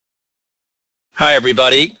Hi,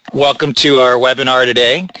 everybody. Welcome to our webinar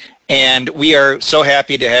today. And we are so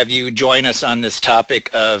happy to have you join us on this topic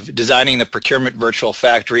of designing the procurement virtual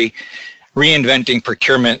factory, reinventing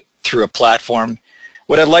procurement through a platform.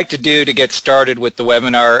 What I'd like to do to get started with the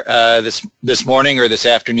webinar this morning or this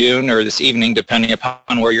afternoon or this evening, depending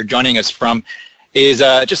upon where you're joining us from, is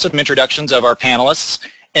just some introductions of our panelists,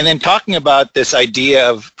 and then talking about this idea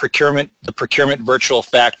of procurement, the procurement virtual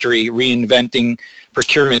factory, reinventing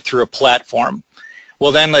procurement through a platform.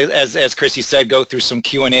 We'll then, as Chrissy said, go through some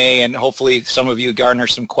Q&A, and hopefully some of you garner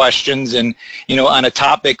some questions, and on a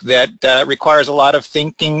topic that requires a lot of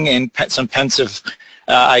thinking and some pensive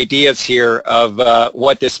ideas here of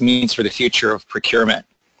what this means for the future of procurement.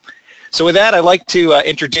 So with that, I'd like to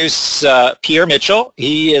introduce Pierre Mitchell.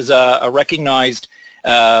 He is a recognized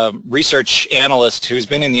research analyst who's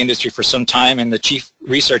been in the industry for some time, and the Chief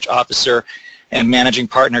Research Officer and Managing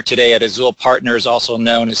Partner today at Azul Partners, also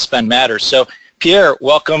known as Spend Matters. So Pierre,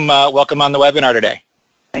 welcome on the webinar today.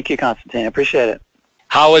 Thank you, Constantine. I appreciate it.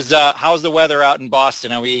 How's the weather out in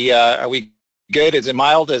Boston? Are we good? Is it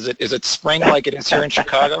mild? Is it spring like it is here in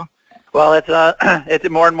Chicago? Well, it's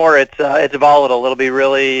more and more. It's volatile. It'll be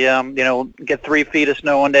really get 3 feet of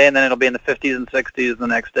snow one day, and then it'll be in the 50s and 60s the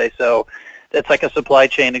next day. So it's like a supply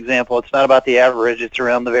chain example. It's not about the average. It's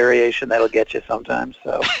around the variation that'll get you sometimes.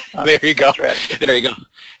 So there you go. Right. There you go.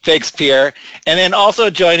 Thanks, Pierre. And then also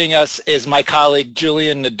joining us is my colleague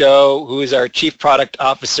Julien Nadaud, who is our Chief Product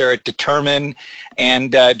Officer at Determine.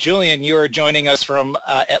 And Julien, you are joining us from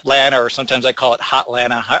Atlanta, or sometimes I call it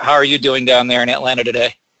Hotlanta. How are you doing down there in Atlanta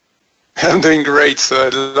today? I'm doing great. So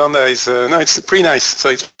Atlanta is it's pretty nice. So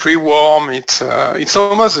it's pretty warm. It's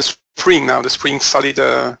almost the spring now. The spring started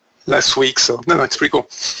last week, so no, it's pretty cool.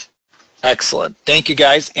 Excellent. Thank you,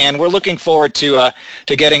 guys. And we're looking forward to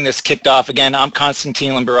getting this kicked off. Again, I'm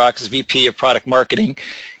Constantine Limbarakis, VP of Product Marketing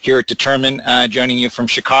here at Determine, joining you from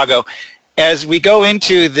Chicago. As we go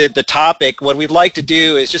into the topic, what we'd like to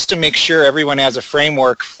do is just to make sure everyone has a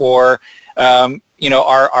framework for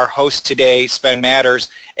our host today, Spend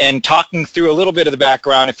Matters, and talking through a little bit of the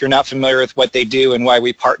background if you're not familiar with what they do and why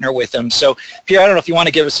we partner with them. So, Pierre, I don't know if you want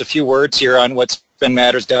to give us a few words here on what Spend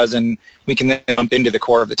Matters does, and we can then jump into the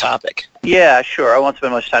core of the topic. Yeah, sure. I won't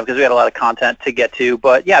spend much time because we got a lot of content to get to.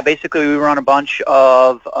 But yeah, basically we run a bunch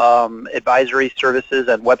of advisory services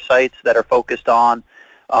and websites that are focused on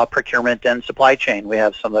procurement and supply chain. We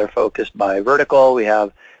have some that are focused by vertical. We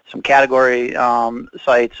have some category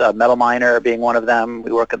sites, Metal Miner being one of them.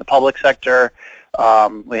 We work in the public sector.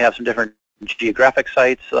 We have some different geographic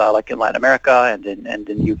sites like in Latin America and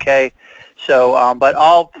in UK. So, but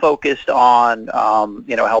all focused on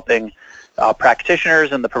helping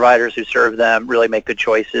practitioners and the providers who serve them really make good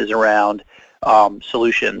choices around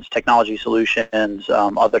solutions, technology solutions,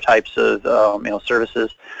 other types of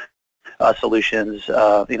services solutions,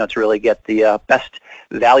 to really get the best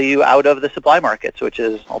value out of the supply markets, which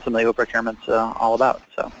is ultimately what procurement's all about.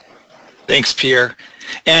 So, thanks, Pierre.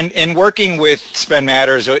 And working with Spend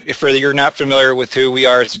Matters, if you're not familiar with who we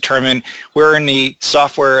are as Determine, we're in the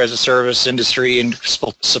software as a service industry and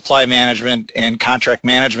supply management and contract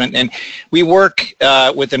management, and we work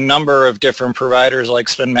with a number of different providers like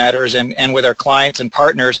Spend Matters and with our clients and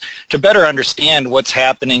partners to better understand what's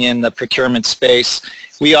happening in the procurement space.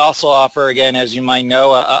 We also offer, again, as you might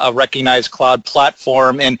know, a recognized cloud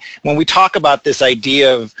platform. And when we talk about this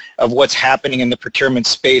idea of what's happening in the procurement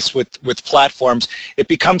space with platforms, it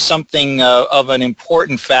becomes something of an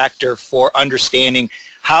important factor for understanding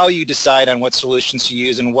how you decide on what solutions to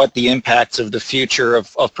use and what the impacts of the future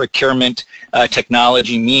of procurement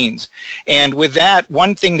technology means. And with that,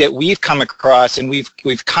 one thing that we've come across, and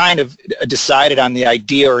we've kind of decided on the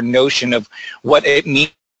idea or notion of what it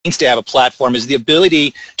means to have a platform, is the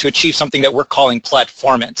ability to achieve something that we're calling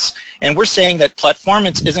platformance. And we're saying that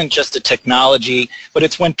platformance isn't just a technology, but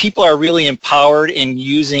it's when people are really empowered in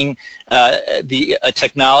using a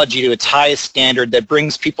technology to its highest standard that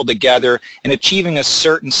brings people together and achieving a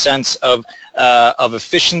certain sense of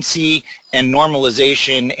efficiency and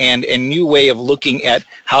normalization and a new way of looking at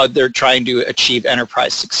how they're trying to achieve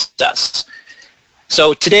enterprise success.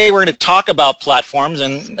 So today we're going to talk about platforms,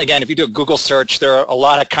 and again, if you do a Google search, there are a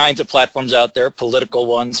lot of kinds of platforms out there, political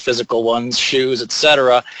ones, physical ones, shoes,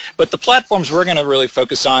 etc. But the platforms we're going to really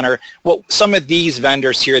focus on are some of these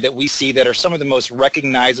vendors here that we see that are some of the most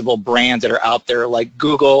recognizable brands that are out there, like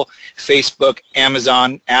Google, Facebook,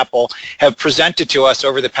 Amazon, Apple, have presented to us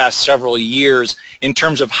over the past several years in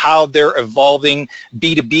terms of how they're evolving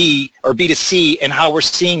B2B or B2C and how we're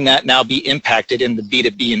seeing that now be impacted in the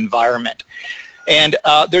B2B environment. And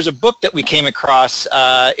there's a book that we came across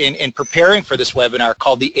in preparing for this webinar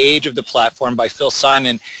called The Age of the Platform by Phil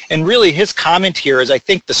Simon. And really his comment here is, I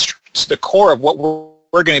think, the core of what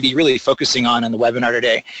we're going to be really focusing on in the webinar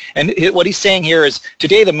today. And what he's saying here is,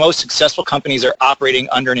 today the most successful companies are operating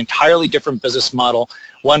under an entirely different business model,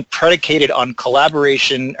 one predicated on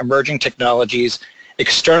collaboration, emerging technologies,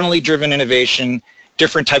 externally driven innovation,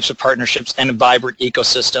 different types of partnerships, and vibrant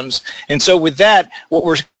ecosystems. And so with that, what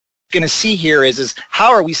we're going to see here is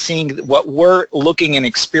how are we seeing what we're looking and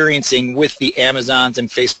experiencing with the Amazons and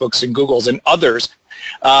Facebooks and Googles and others,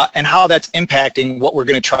 and how that's impacting what we're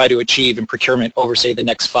going to try to achieve in procurement over, say, the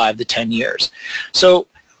next 5 to 10 years. So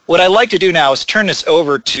what I'd like to do now is turn this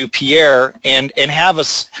over to Pierre and have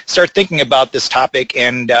us start thinking about this topic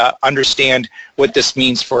and understand what this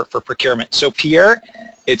means for procurement. So Pierre,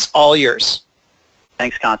 it's all yours.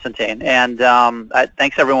 Thanks, Constantine, and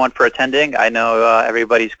thanks everyone for attending. I know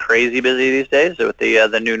everybody's crazy busy these days with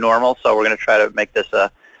the new normal, so we're going to try to make this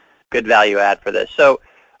a good value add for this. So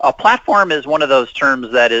a platform is one of those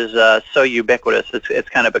terms that is so ubiquitous, it's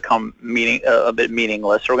kind of become a bit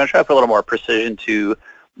meaningless. So we're going to try to put a little more precision to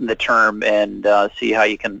the term and see how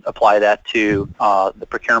you can apply that to the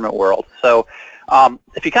procurement world. So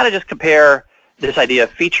if you kind of just compare this idea of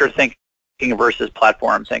feature thinking versus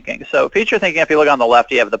platform thinking. So feature thinking, if you look on the left,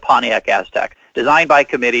 you have the Pontiac Aztek, designed by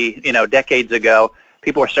committee, decades ago.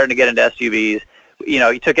 People were starting to get into SUVs.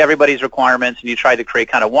 You took everybody's requirements and you tried to create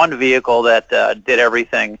kind of one vehicle that did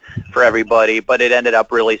everything for everybody, but it ended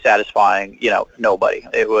up really satisfying, nobody.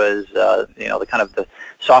 It was, the kind of the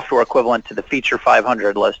software equivalent to the feature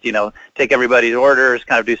 500 list. Take everybody's orders,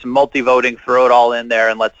 kind of do some multi-voting, throw it all in there,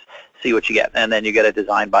 and let's see what you get. And then you get a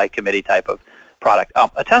design by committee type of product.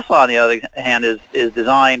 A Tesla, on the other hand, is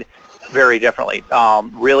designed very differently.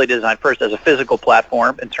 Really designed first as a physical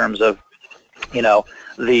platform in terms of,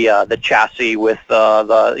 the chassis with the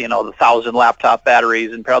 1,000 laptop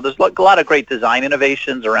batteries and parallel. There's a lot of great design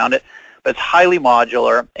innovations around it, but it's highly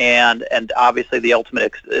modular, and obviously the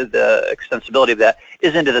ultimate the extensibility of that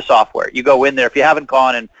is into the software. You go in there, if you haven't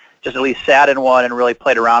gone and just at least sat in one and really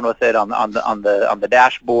played around with it on the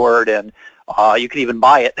dashboard, and you can even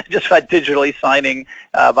buy it just by digitally signing,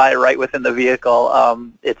 buy it right within the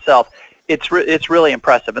vehicle itself. It's really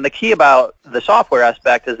impressive. And the key about the software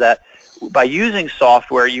aspect is that by using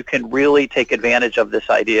software, you can really take advantage of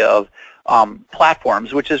this idea of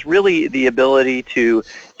platforms, which is really the ability to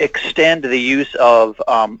extend the use of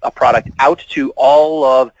a product out to all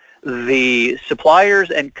of the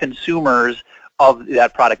suppliers and consumers of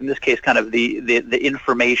that product. In this case, kind of the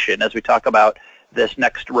information, as we talk about this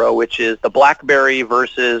next row, which is the BlackBerry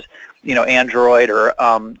versus Android or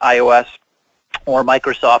iOS or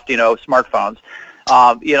Microsoft smartphones.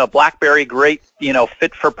 BlackBerry, great,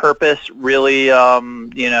 fit for purpose, really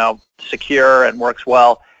secure and works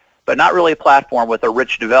well, but not really a platform with a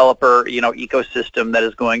rich developer ecosystem that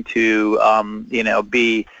is going to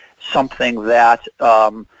be something that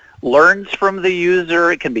learns from the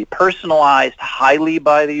user. It can be personalized highly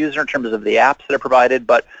by the user in terms of the apps that are provided,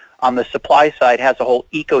 but on the supply side has a whole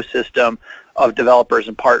ecosystem of developers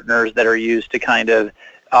and partners that are used to kind of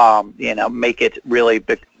make it really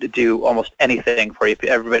do almost anything for you.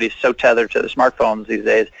 Everybody's so tethered to the smartphones these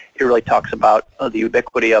days. It really talks about the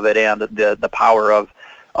ubiquity of it and the power of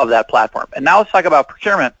that platform. And now let's talk about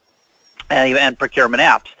procurement and procurement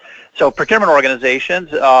apps. So procurement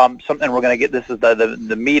organizations, something we're going to get, this is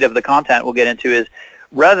the meat of the content we'll get into, is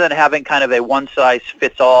rather than having kind of a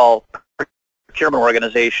one-size-fits-all procurement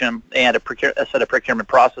organization and a set of procurement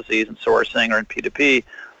processes and sourcing or in P2P,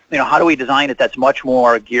 how do we design it that's much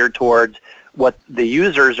more geared towards what the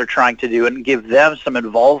users are trying to do and give them some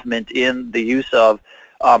involvement in the use of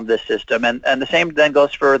this system? And the same then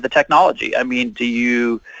goes for the technology. I mean, do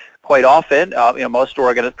you quite often, most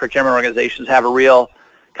procurement organizations have a real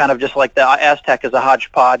kind of, just like the Aztek is a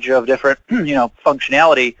hodgepodge of different,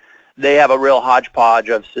 functionality, they have a real hodgepodge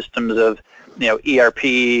of systems of, ERP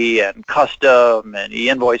and custom and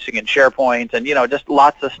e-invoicing and SharePoint and, just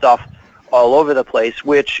lots of stuff all over the place,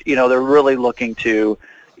 which, they're really looking to,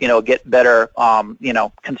 get better,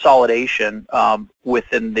 consolidation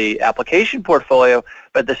within the application portfolio,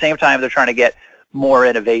 but at the same time, they're trying to get more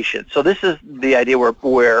innovation. So this is the idea where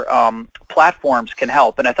platforms can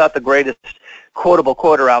help. And I thought the greatest quotable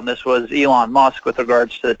quote around this was Elon Musk with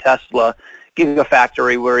regards to the Tesla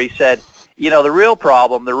Gigafactory, where he said, the real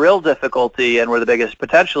problem, the real difficulty, and where the biggest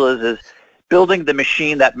potential is building the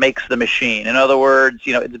machine that makes the machine. In other words,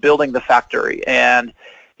 it's building the factory. And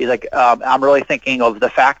he's like, I'm really thinking of the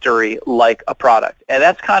factory like a product. And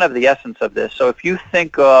that's kind of the essence of this. So if you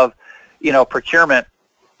think of, procurement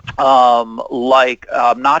like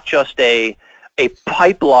not just a a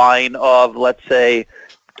pipeline of, let's say,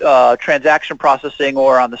 transaction processing,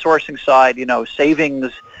 or on the sourcing side,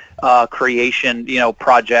 savings creation,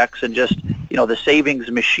 projects, and just, the savings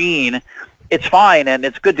machine, it's fine, and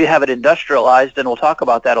it's good to have it industrialized, and we'll talk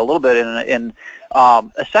about that a little bit in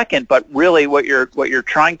a second. But really, what you're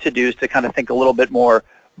trying to do is to kind of think a little bit more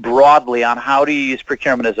broadly on how to use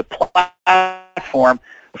procurement as a platform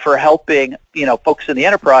for helping, folks in the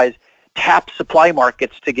enterprise tap supply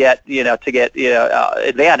markets to get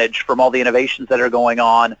advantage from all the innovations that are going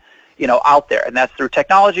on, out there, and that's through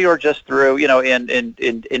technology or just through,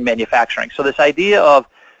 in manufacturing. So this idea of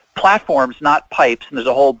platforms, not pipes, and there's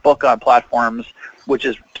a whole book on platforms which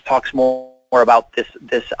talks more about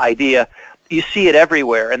this idea. You see it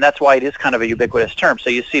everywhere, and that's why it is kind of a ubiquitous term. So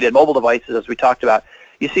you see it in mobile devices, as we talked about.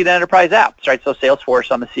 You see it in enterprise apps, right? So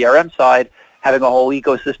Salesforce on the CRM side, having a whole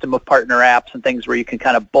ecosystem of partner apps and things where you can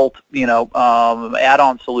kind of bolt,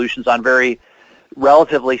 add-on solutions on very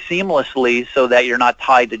relatively seamlessly, so that you're not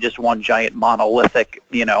tied to just one giant monolithic,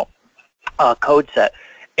 code set.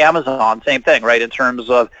 Amazon, same thing, right? In terms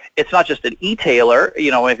of, it's not just an e-tailer, if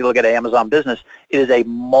you look at Amazon Business, it is a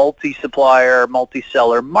multi-supplier,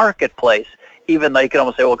 multi-seller marketplace. Even though you can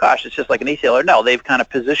almost say, well, gosh, it's just like an e-tailer. No, they've kind of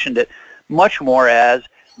positioned it much more as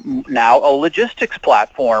now a logistics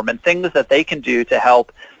platform, and things that they can do to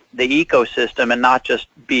help the ecosystem, and not just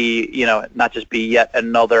be yet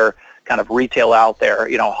another kind of retail out there,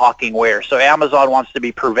 hawking ware. So Amazon wants to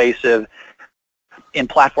be pervasive in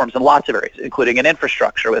platforms in lots of areas, including in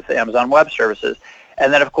infrastructure with Amazon Web Services.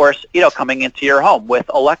 And then, of course, coming into your home with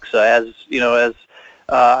Alexa,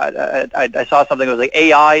 I saw something that was like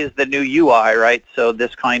AI is the new UI, right? So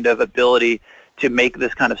this kind of ability to make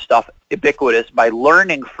this kind of stuff ubiquitous by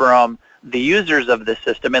learning from the users of the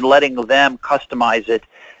system and letting them customize it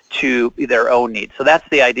to their own needs. So that's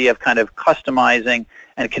the idea of kind of customizing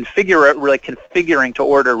and configuring to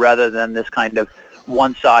order, rather than this kind of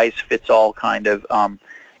one-size-fits-all kind of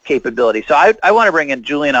capability. So I want to bring in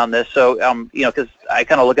Julien on this. So because I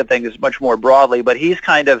kind of look at things much more broadly, but he's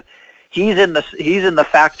in the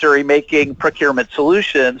factory making procurement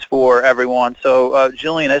solutions for everyone. So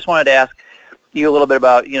Julien, I just wanted to ask you a little bit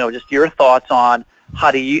about just your thoughts on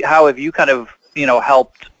how have you kind of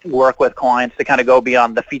helped work with clients to kind of go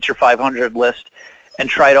beyond the feature 500 list and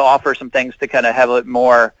try to offer some things to kind of have it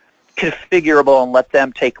more configurable and let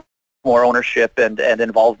them take more ownership and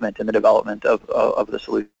involvement in the development of the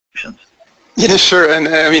solutions. Yeah, sure. And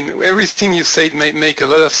I mean, everything you said may make a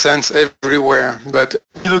lot of sense everywhere. But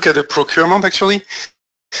if you look at the procurement, actually,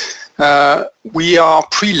 we are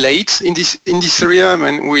pretty late in this area. I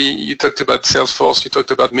mean, you talked about Salesforce, you talked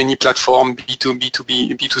about many platforms, B2B,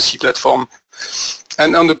 B2B, B2C platform.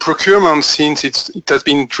 And on the procurement, since it has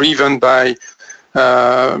been driven by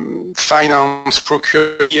finance,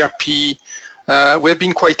 procurement, ERP, we've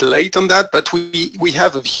been quite late on that, but we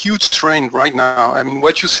have a huge trend right now. I mean,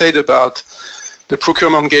 what you said about the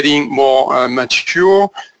procurement getting more mature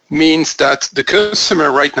means that the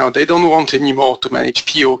customer right now, they don't want anymore to manage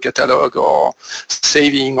PO, catalog, or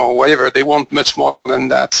saving, or whatever. They want much more than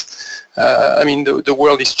that. I mean, the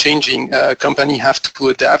world is changing. Companies have to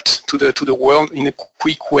adapt to the world in a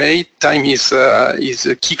quick way. Time is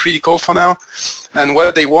key critical for now. And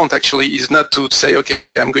what they want actually is not to say, okay,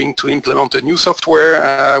 I'm going to implement a new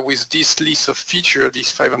software with this list of features,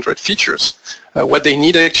 these 500 features. What they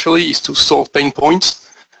need actually is to solve pain points,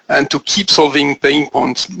 and to keep solving pain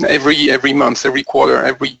points every month, every quarter,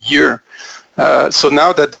 every year. So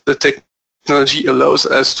now that the technology allows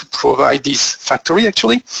us to provide this factory,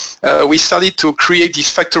 actually, we started to create this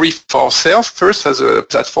factory for ourselves first as a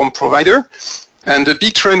platform provider. And the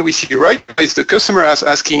big trend we see right now is the customer is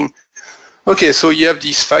asking, okay, so you have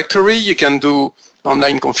this factory, you can do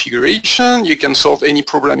online configuration, you can solve any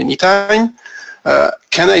problem anytime.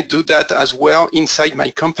 Can I do that as well inside my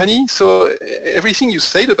company? So everything you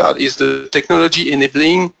said about is the technology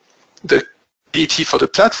enabling the ability for the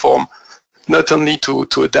platform not only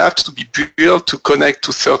to adapt, to be built, to connect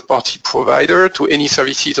to third-party provider, to any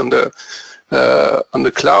services on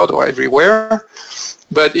the cloud or everywhere.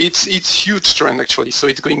 But it's huge trend actually. So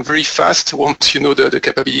it's going very fast once you know the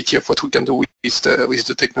capability of what we can do with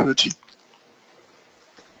the technology.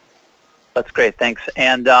 That's great, thanks.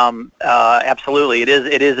 And absolutely, it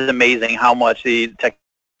is amazing how much the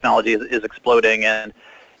technology is exploding. And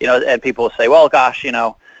and people say, well, gosh,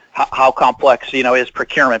 how complex is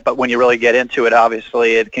procurement? But when you really get into it,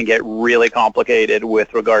 obviously, it can get really complicated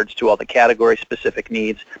with regards to all the category-specific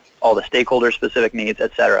needs, all the stakeholder-specific needs,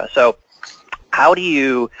 et cetera. So how do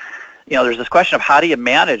you, there's this question of how do you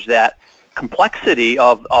manage that complexity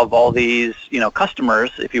of all these,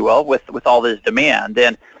 customers, if you will, with all this demand?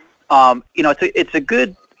 And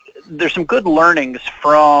there's some good learnings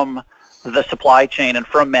from the supply chain and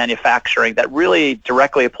from manufacturing that really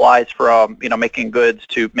directly applies from making goods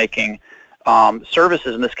to making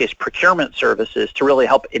services, in this case procurement services, to really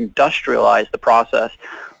help industrialize the process.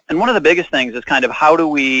 And one of the biggest things is kind of how do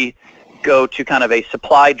we go to kind of a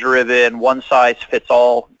supply-driven,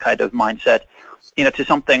 one-size-fits-all kind of mindset, to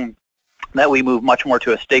something that we move much more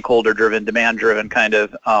to a stakeholder-driven, demand-driven kind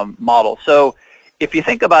of model. So if you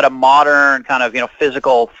think about a modern kind of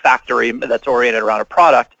physical factory that's oriented around a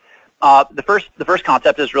product, the first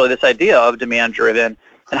concept is really this idea of demand-driven,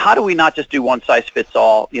 and how do we not just do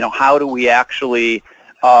one-size-fits-all? How do we actually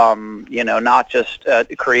not just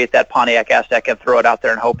create that Pontiac Aztek and throw it out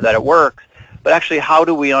there and hope that it works, but actually how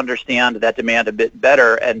do we understand that demand a bit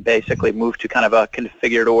better and basically move to kind of a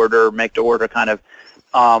configured order, make-to-order kind of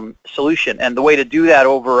solution? And the way to do that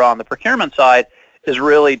over on the procurement side is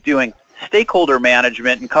really doing stakeholder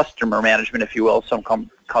management and customer management, if you will, some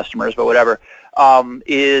customers, but whatever,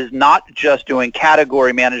 is not just doing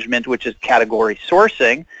category management, which is category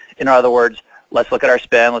sourcing. In other words, let's look at our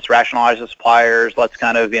spend, let's rationalize the suppliers, let's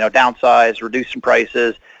kind of downsize, reduce some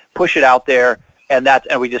prices, push it out there, and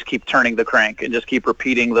we just keep turning the crank and just keep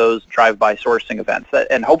repeating those drive-by sourcing events.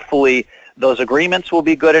 And hopefully those agreements will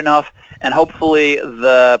be good enough, and hopefully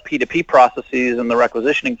the P2P processes and the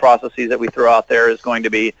requisitioning processes that we throw out there is going to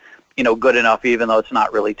be good enough, even though it's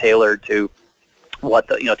not really tailored to what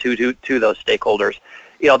the to those stakeholders.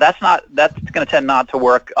 That's going to tend not to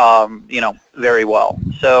work very well.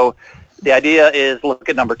 So the idea is, look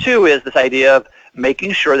at number 2, is this idea of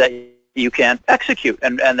making sure that you can execute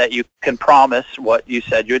and that you can promise what you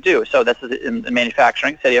said you would do. So this is in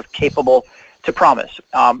manufacturing, so you have capable to promise.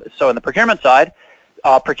 So in the procurement side,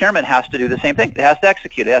 procurement has to do the same thing. It has to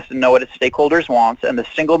execute. It has to know what its stakeholders want. And the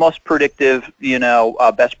single most predictive,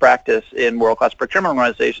 best practice in world-class procurement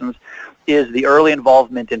organizations is the early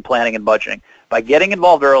involvement in planning and budgeting. By getting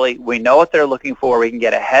involved early, we know what they're looking for. We can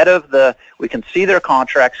get ahead of we can see their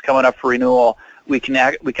contracts coming up for renewal. We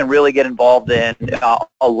can really get involved in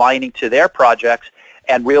aligning to their projects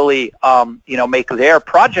and really, make their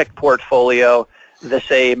project portfolio the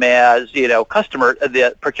same as,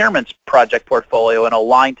 the procurement's project portfolio, and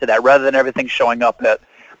align to that rather than everything showing up at,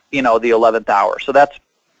 the 11th hour. So that's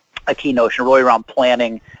a key notion, really around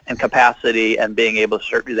planning and capacity and being able to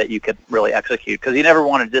certain that you can really execute, because you never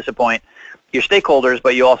want to disappoint your stakeholders,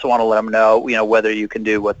 but you also want to let them know, whether you can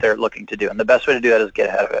do what they're looking to do. And the best way to do that is get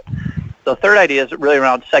ahead of it. The third idea is really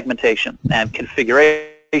around segmentation and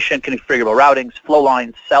configuration, configurable routings, flow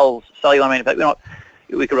lines, cells, cellular manufacturing.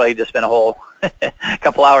 We could really just spend a whole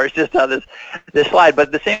couple hours just on this slide.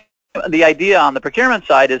 But the idea on the procurement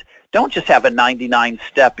side is, don't just have a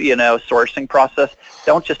 99-step, sourcing process.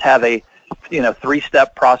 Don't just have a,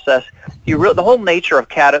 3-step process. The whole nature of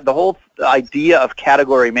the whole idea of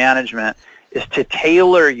category management is to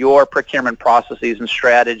tailor your procurement processes and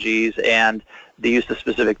strategies and the use of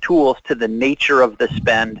specific tools to the nature of the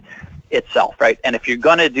spend itself, right? And if you're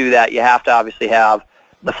going to do that, you have to obviously have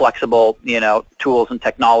the flexible, tools and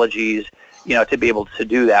technologies, to be able to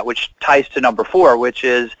do that, which ties to number 4, which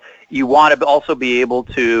is you want to also be able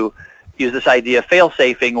to use this idea of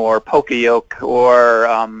fail-safing or poka-yoke, or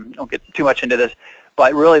don't get too much into this,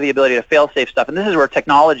 but really the ability to fail-safe stuff. And this is where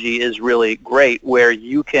technology is really great, where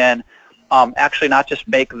you can actually not just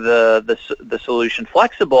make the solution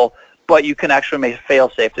flexible, but you can actually make it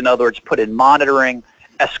fail-safe. In other words, put in monitoring,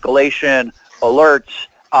 escalation, alerts,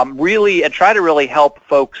 really, and try to really help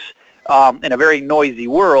folks in a very noisy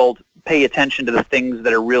world pay attention to the things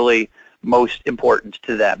that are really most important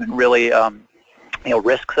to them, and really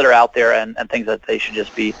risks that are out there and things that they should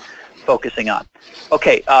just be focusing on.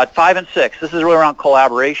 Okay, 5 and 6. This is really around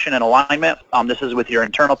collaboration and alignment. This is with your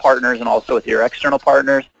internal partners and also with your external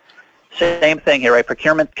partners. Same thing here, right?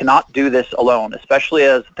 Procurement cannot do this alone, especially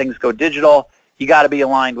as things go digital. You got to be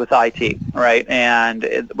aligned with IT, right?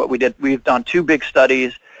 And we've done 2 big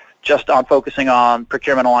studies just on focusing on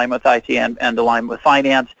procurement alignment with IT and alignment with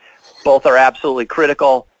finance. Both are absolutely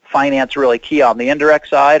critical. Finance really key on the indirect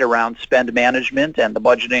side around spend management and the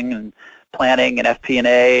budgeting and planning and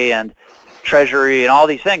FP&A and treasury and all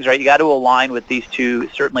these things, right? You got to align with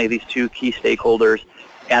certainly these two key stakeholders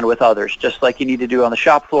and with others. Just like you need to do on the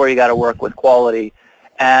shop floor, you got to work with quality.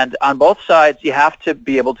 And on both sides, you have to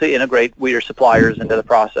be able to integrate with your suppliers into the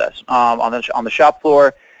process. On the shop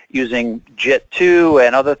floor, using JIT2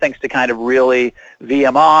 and other things to kind of really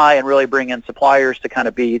VMI and really bring in suppliers to kind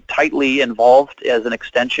of be tightly involved as an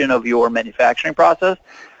extension of your manufacturing process.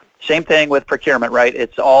 Same thing with procurement, right?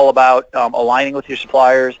 It's all about aligning with your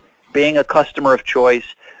suppliers, being a customer of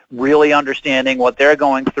choice, really understanding what they're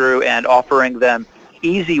going through and offering them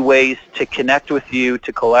easy ways to connect with you,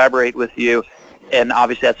 to collaborate with you, and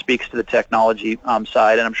obviously that speaks to the technology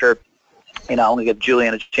side. And I'm sure, I'm going to give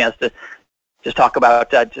Julien a chance to just talk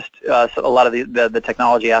about a lot of the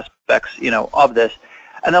technology aspects, of this.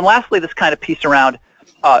 And then lastly, this kind of piece around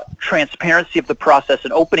transparency of the process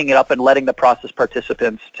and opening it up and letting the process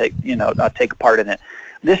participants take part in it.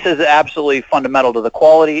 This is absolutely fundamental to the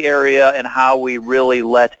quality area and how we really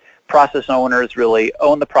let process owners really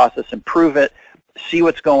own the process, improve it, see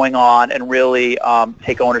what's going on, and really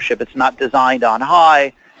take ownership. It's not designed on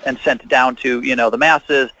high and sent down to the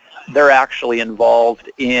masses. They're actually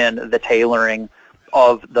involved in the tailoring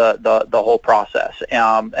of the whole process,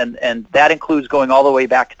 and that includes going all the way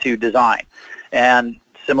back to design. And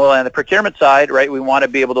similarly on the procurement side, right, we want to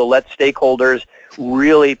be able to let stakeholders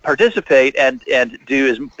really participate and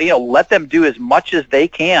do let them do as much as they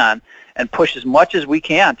can and push as much as we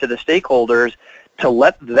can to the stakeholders to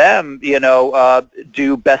let them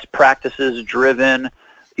do best practices driven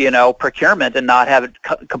procurement and not have it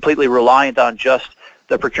completely reliant on just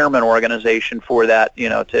the procurement organization for that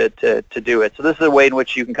to do it. So this is a way in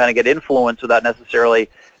which you can kind of get influence without necessarily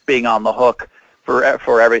being on the hook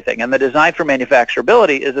for everything. And the design for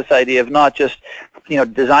manufacturability is this idea of not just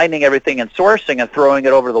designing everything and sourcing and throwing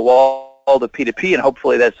it over the wall to P2P and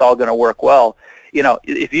hopefully that's all going to work well.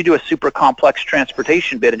 If you do a super complex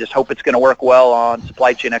transportation bid and just hope it's going to work well on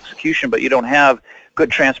supply chain execution, but you don't have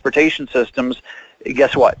good transportation systems,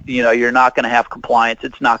 guess what? You're not going to have compliance.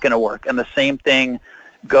 It's not going to work. And the same thing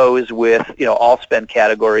goes with all spend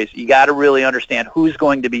categories. You got to really understand who's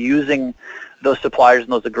going to be using those suppliers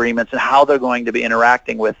and those agreements and how they're going to be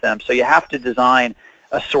interacting with them. So you have to design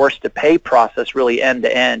a source to pay process really end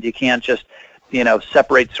to end. You can't just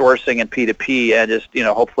separate sourcing and P2P and just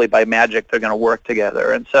hopefully by magic they're going to work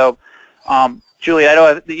together. And so Julie, I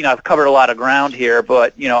know I've covered a lot of ground here,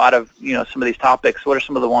 but out of some of these topics, what are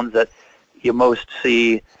some of the ones that you most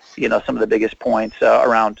see some of the biggest points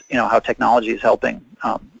around how technology is helping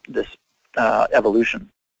this evolution?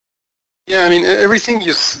 Yeah, I mean, everything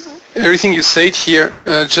you said here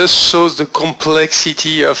just shows the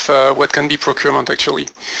complexity of what can be procurement, actually.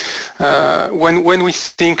 When we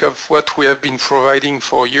think of what we have been providing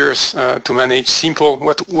for years to manage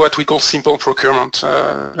what we call simple procurement,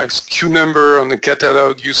 like SKU number on the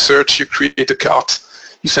catalog, you search, you create a cart,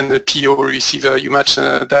 you send a PO receiver, you match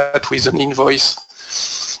that with an invoice.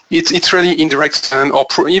 It's really indirect and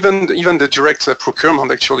even the direct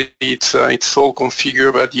procurement, actually, it's all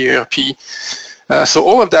configured by the ERP. So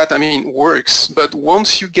all of that, I mean, works. But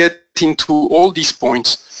once you get into all these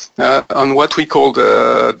points on what we call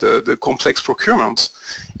the complex procurement,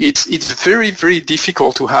 it's very, very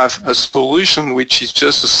difficult to have a solution which is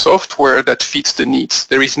just a software that fits the needs.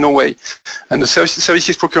 There is no way. And the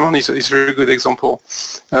services procurement is a very good example.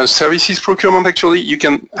 Services procurement, actually, you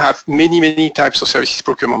can have many, many types of services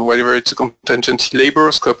procurement, whether it's a contingency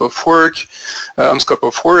labor, scope of work. Scope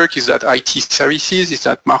of work, is that IT services? Is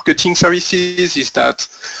that marketing services? Is that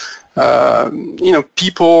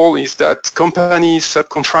people? Is that companies,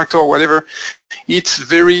 subcontractor, whatever? It's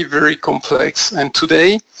very, very complex. And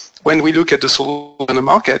today, when we look at the solution in the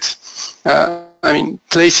market, I mean,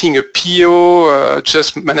 placing a PO,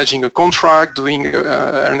 just managing a contract, doing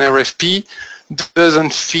an RFP,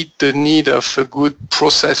 doesn't fit the need of a good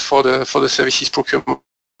process for the services procurement,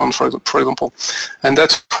 for example. And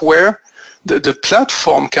that's where the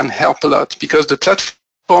platform can help a lot, because the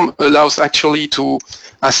platform allows actually to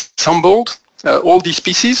assemble all these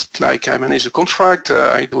pieces. Like I manage a contract,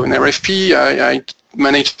 I do an RFP, I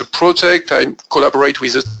manage the project, I collaborate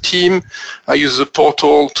with a team, I use the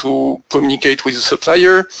portal to communicate with the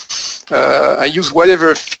supplier, I use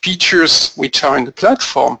whatever features which are in the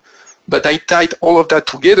platform, but I tie all of that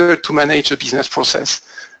together to manage a business process.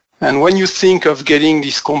 And when you think of getting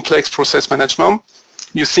this complex process management,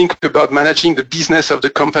 you think about managing the business of the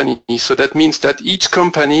company. So that means that each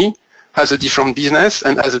company has a different business,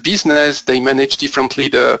 and as a business, they manage differently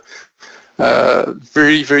the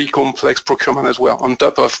very, very complex procurement as well, on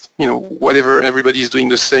top of whatever everybody is doing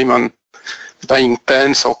the same on buying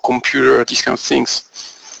pens or computer, these kind of things.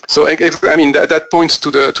 So I mean that points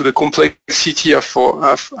to the complexity of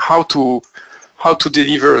how to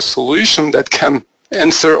deliver a solution that can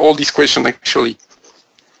answer all these questions, actually.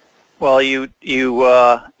 Well, you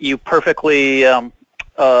perfectly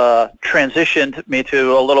transitioned me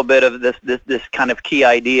to a little bit of this kind of key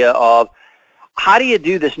idea of how do you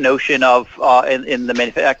do this notion of in the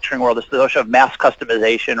manufacturing world, this notion of mass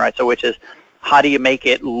customization, right? So which is how do you make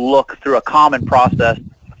it look through a common process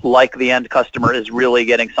like the end customer is really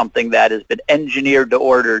getting something that has been engineered to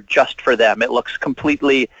order just for them. It looks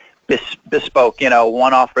completely bespoke,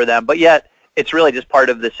 one-off for them, but yet it's really just part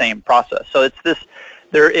of the same process. So it's this.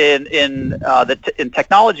 They're in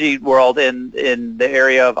technology world, in the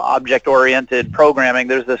area of object-oriented programming,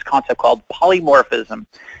 there's this concept called polymorphism,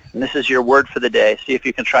 and this is your word for the day. See if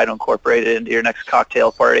you can try to incorporate it into your next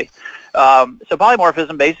cocktail party. So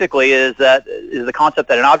polymorphism basically is the concept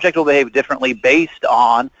that an object will behave differently based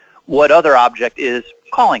on what other object is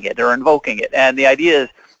calling it or invoking it, and the idea is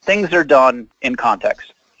things are done in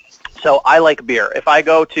context. So I like beer. If I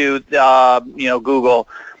go to Google,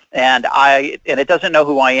 and it doesn't know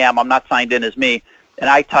who I am, I'm not signed in as me, and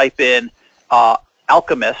I type in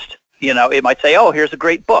alchemist, it might say, oh, here's a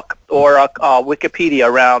great book, or Wikipedia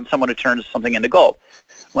around someone who turns something into gold.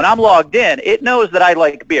 When I'm logged in, it knows that I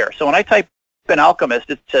like beer. So when I type in alchemist,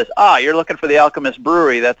 it says, you're looking for the Alchemist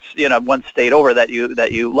Brewery that's one state over that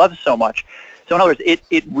you love so much. So in other words,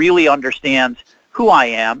 it really understands who I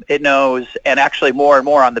am. It knows, and actually more and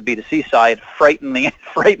more on the B2C side,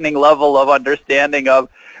 frightening level of understanding of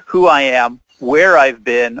who I am, where I've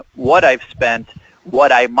been, what I've spent,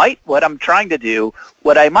 what I'm trying to do,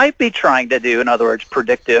 what I might be trying to do, in other words,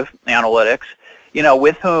 predictive analytics,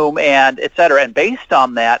 with whom, and et cetera. And based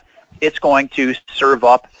on that, it's going to serve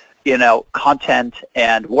up, content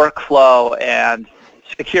and workflow and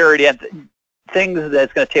security and things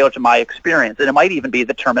that's going to tailor to my experience. And it might even be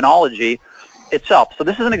the terminology itself. So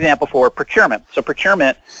this is an example for procurement. So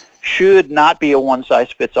procurement should not be a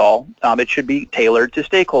one-size-fits-all. It should be tailored to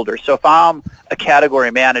stakeholders. So if I'm a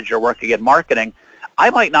category manager working in marketing,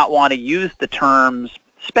 I might not want to use the terms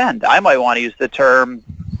spend. I might want to use the term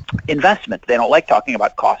investment. They don't like talking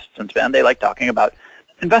about costs and spend. They like talking about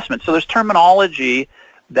investment. So there's terminology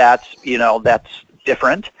that's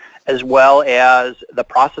different, as well as the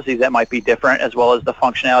processes that might be different, as well as the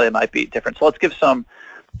functionality that might be different. So let's give some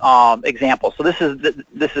examples. So this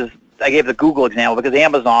is I gave the Google example because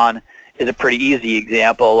Amazon is a pretty easy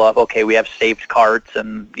example of, okay, we have saved carts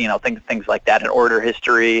and things like that, and order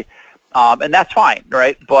history, and that's fine,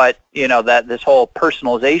 right? But that this whole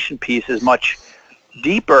personalization piece is much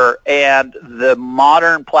deeper, and the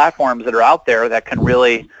modern platforms that are out there that can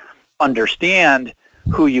really understand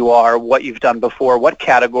who you are, what you've done before, what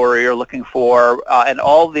category you're looking for, and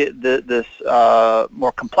all this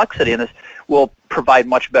more complexity in this will provide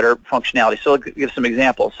much better functionality. So let's give some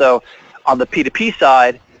examples. So on the P2P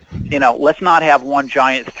side, let's not have one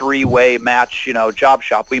giant three-way match, job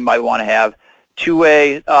shop. We might want to have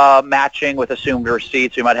two-way matching with assumed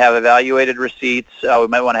receipts. We might have evaluated receipts. We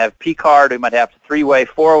might want to have P-card. We might have three-way,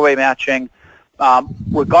 four-way matching.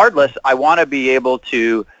 Regardless, I want to be able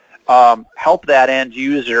to help that end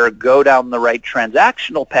user go down the right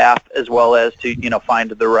transactional path, as well as to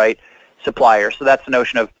find the right supplier. So that's the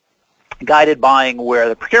notion of guided buying, where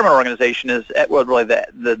the procurement organization is, well, really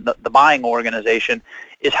the buying organization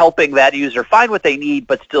is helping that user find what they need,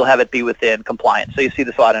 but still have it be within compliance. So you see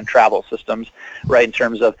this a lot in travel systems, right? In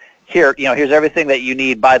terms of here's everything that you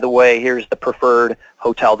need. By the way, here's the preferred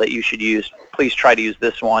hotel that you should use. Please try to use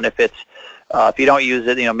this one. If you don't use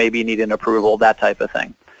it, maybe you need an approval, that type of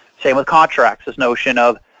thing. Same with contracts. This notion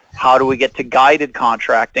of how do we get to guided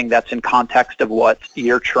contracting that's in context of what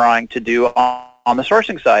you're trying to do on the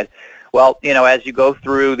sourcing side. Well, as you go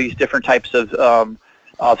through these different types of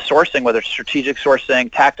sourcing, whether it's strategic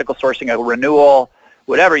sourcing, tactical sourcing, a renewal,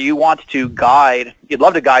 whatever, you want to guide. You'd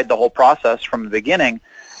love to guide the whole process from the beginning,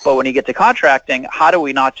 but when you get to contracting, how do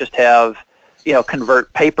we not just have,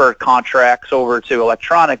 convert paper contracts over to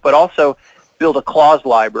electronic, but also build a clause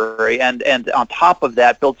library, and on top of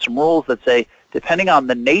that, build some rules that say, depending on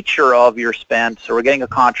the nature of your spend, so we're getting a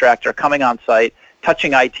contractor coming on site,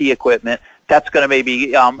 touching IT equipment, that's going to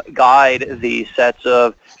maybe guide the sets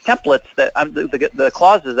of templates that the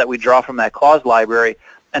clauses that we draw from that clause library,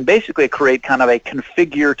 and basically create kind of a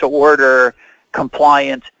configure to order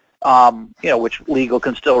compliant, which legal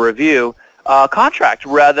can still review, contract,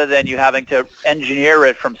 rather than you having to engineer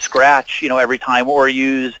it from scratch, every time, or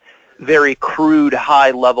use very crude,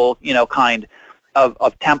 high-level, kind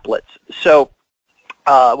of templates. So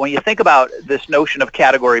when you think about this notion of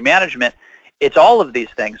category management, it's all of these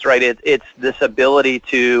things, right? It's this ability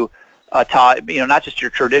to not just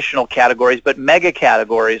your traditional categories, but mega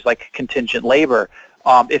categories like contingent labor.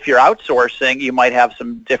 If you're outsourcing, you might have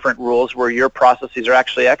some different rules where your processes are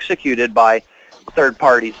actually executed by third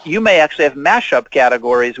parties. You may actually have mashup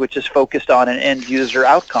categories, which is focused on an end user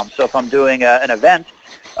outcome. So if I'm doing an event,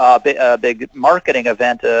 a big marketing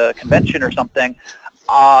event, a convention or something,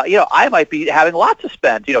 I might be having lots of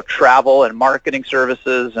spend, travel and marketing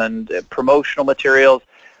services and promotional materials,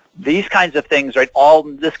 these kinds of things, right? All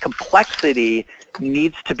this complexity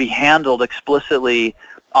needs to be handled explicitly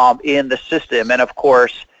in the system. And of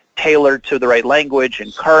course, tailored to the right language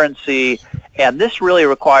and currency. And this really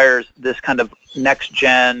requires this kind of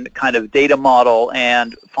next-gen kind of data model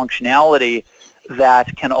and functionality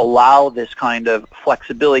that can allow this kind of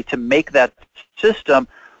flexibility to make that system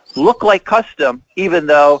look like custom, even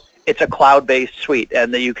though it's a cloud-based suite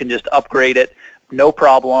and that you can just upgrade it, no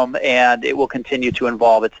problem, and it will continue to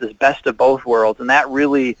evolve. It's this best of both worlds, and that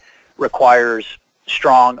really requires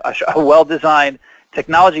a well-designed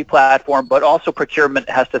technology platform, but also procurement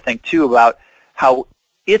has to think too about how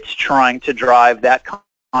it's trying to drive that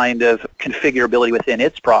kind of configurability within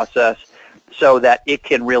its process so that it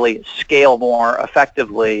can really scale more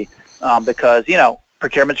effectively because,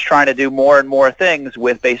 procurement's trying to do more and more things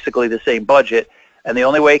with basically the same budget, and the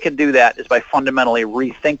only way it can do that is by fundamentally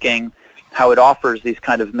rethinking how it offers these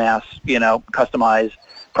kind of mass, customized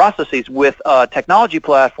processes with a technology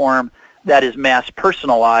platform that is mass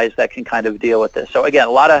personalized that can kind of deal with this. So again,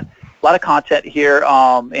 a lot of content here,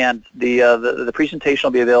 and the presentation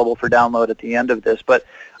will be available for download at the end of this. But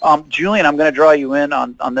Julien, I'm going to draw you in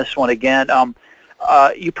on this one again.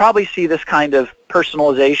 You probably see this kind of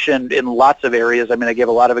personalization in lots of areas. I mean, I gave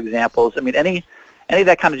a lot of examples. I mean, any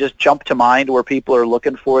that kind of just jump to mind where people are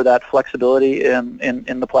looking for that flexibility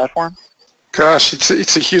in the platform? Gosh,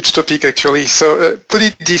 it's a huge topic actually. So put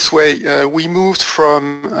it this way, we moved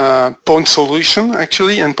from point solution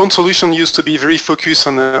actually, and point solution used to be very focused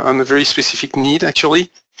on a very specific need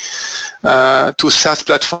actually, to SaaS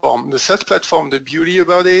platform. The SaaS platform, the beauty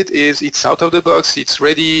about it is it's out of the box, it's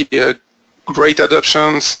ready, great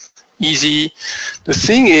adoptions, easy. The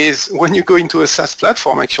thing is, when you go into a SaaS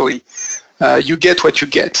platform actually, you get what you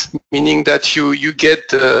get, meaning that you get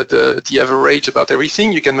the average about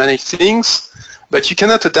everything, you can manage things, but you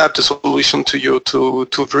cannot adapt the solution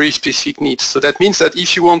to very specific needs. So that means that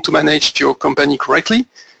if you want to manage your company correctly,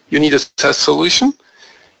 you need a SaaS solution,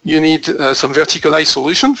 you need some verticalized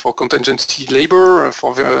solution for contingency labor,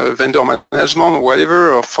 for vendor management or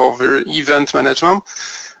whatever, or for event management,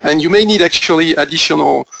 and you may need actually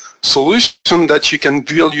additional solution that you can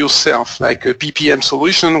build yourself, like a BPM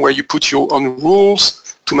solution where you put your own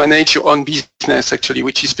rules to manage your own business actually,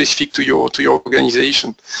 which is specific to your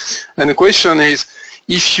organization. And the question is,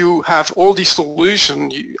 if you have all these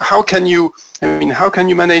solutions, how can you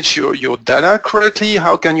manage your data correctly?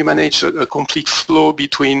 How can you manage a complete flow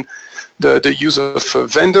between the use of a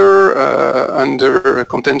vendor under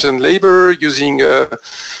contingent labor, using a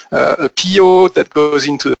PO that goes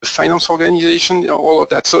into the finance organization, all of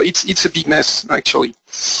that. So it's a big mess actually.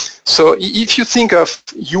 So if you think of,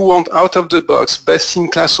 you want out of the box, best in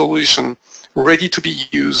class solution, ready to be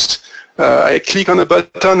used, I click on a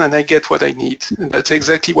button and I get what I need. And that's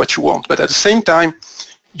exactly what you want. But at the same time,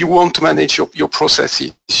 you want to manage your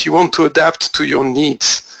processes. You want to adapt to your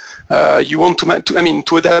needs. You want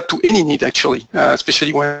to adapt to any need actually,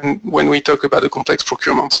 especially when we talk about the complex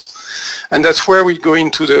procurement. And that's where we go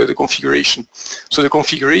into the configuration. So the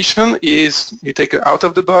configuration is you take an out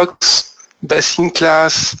of the box, best in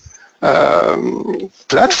class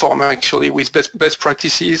platform actually with best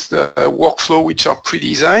practices, workflow which are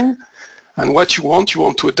pre-designed. And what you want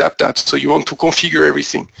to adapt that. So you want to configure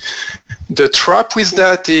everything. The trap with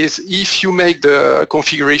that is if you make the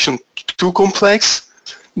configuration too complex,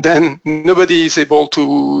 then nobody is able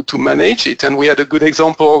to manage it. And we had a good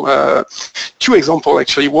example, two examples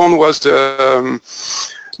actually. One was the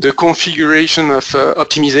configuration of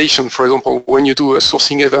optimization. For example, when you do a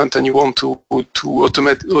sourcing event and you want to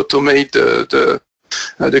automate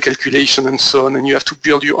the calculation and so on, and you have to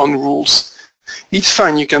build your own rules. It's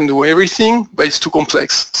fine, you can do everything, but it's too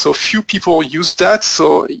complex. So few people use that,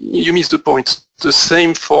 so you miss the point. The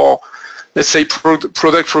same for, let's say,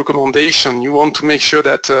 product recommendation. You want to make sure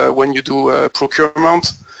that when you do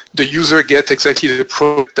procurement, the user gets exactly the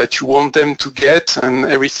product that you want them to get and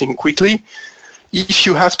everything quickly. If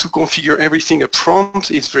you have to configure everything up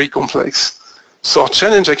front, it's very complex. So our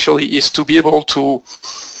challenge actually is to be able to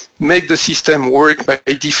make the system work by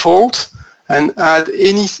default and add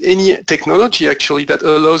any technology actually that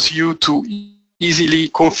allows you to easily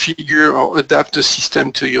configure or adapt the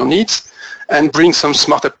system to your needs and bring some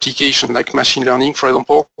smart application like machine learning, for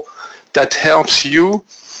example, that helps you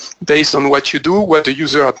based on what you do, what the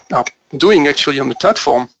user are doing actually on the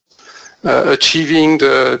platform, achieving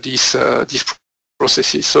these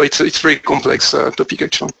processes. So it's very complex topic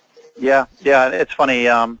actually. Yeah, it's funny.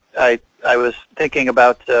 I was thinking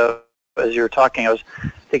about, as you were talking, I was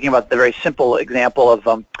thinking about the very simple example of,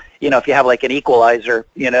 if you have like an equalizer,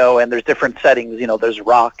 and there's different settings, there's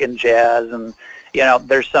rock and jazz and,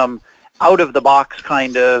 there's some out-of-the-box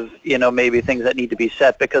kind of, maybe things that need to be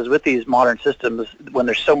set, because with these modern systems, when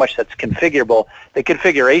there's so much that's configurable, the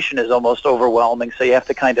configuration is almost overwhelming, so you have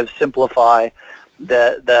to kind of simplify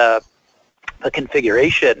the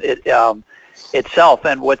configuration itself.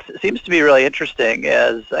 And what seems to be really interesting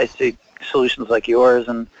as I see solutions like yours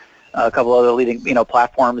and a couple other leading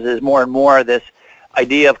platforms is more and more this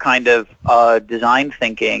idea of kind of design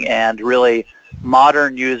thinking and really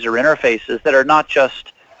modern user interfaces that are not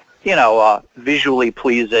just visually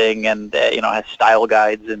pleasing and has style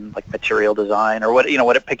guides and like material design or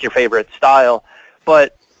what pick your favorite style,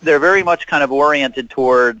 but they're very much kind of oriented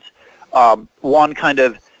towards one, kind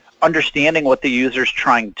of understanding what the user's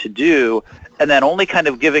trying to do, and then only kind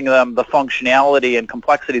of giving them the functionality and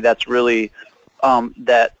complexity that's really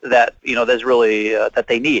that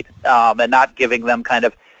they need, and not giving them kind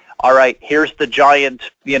of, all right, here's the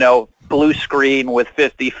giant blue screen with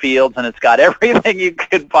 50 fields and it's got everything you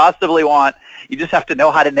could possibly want. You just have to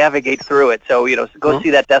know how to navigate through it. So go see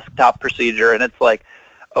that desktop procedure, and it's like,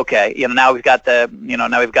 okay, now we've got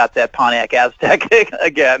that Pontiac Aztec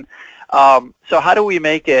again. So how do we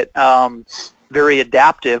make it very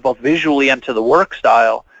adaptive, both visually and to the work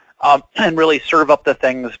style, and really serve up the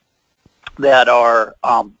things that are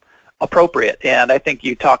appropriate? And I think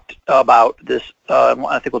you talked about this,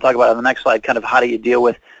 I think we'll talk about it on the next slide, kind of how do you deal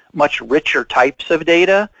with much richer types of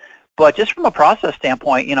data. But just from a process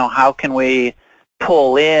standpoint, how can we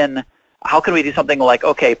pull in, how can we do something like,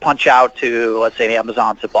 okay, punch out to, let's say, an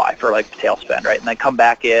Amazon supply for like tail spend, right? And then come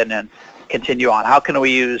back in and continue on. How can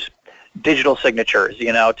we use digital signatures,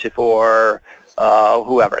 for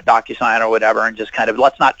whoever, DocuSign or whatever, and just kind of,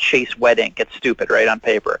 let's not chase wet ink. It's stupid, right, on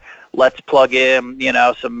paper. Let's plug in,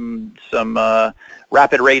 some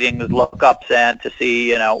rapid ratings lookups and to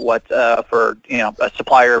see, what for, a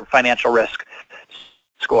supplier financial risk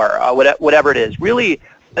score, whatever it is. Really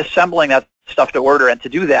assembling that stuff to order, and to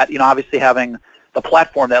do that, obviously having the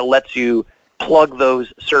platform that lets you plug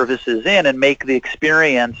those services in and make the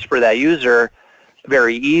experience for that user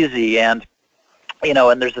very easy. And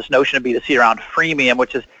and there's this notion of B2C around freemium,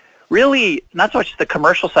 which is really not so much the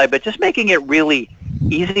commercial side, but just making it really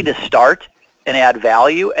easy to start and add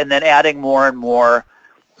value, and then adding more and more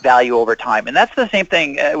value over time. And that's the same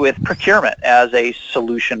thing with procurement as a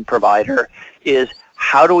solution provider, is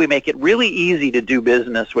how do we make it really easy to do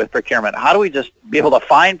business with procurement? How do we just be able to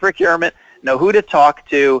find procurement, know who to talk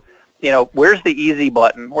to, where's the easy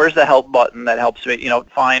button, where's the help button that helps me,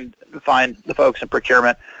 find the folks in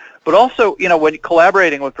procurement. But also, when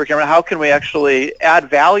collaborating with procurement, how can we actually add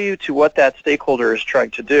value to what that stakeholder is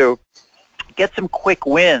trying to do, get some quick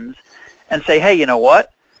wins, and say, hey, you know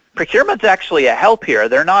what? Procurement's actually a help here.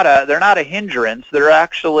 They're not a hindrance. They're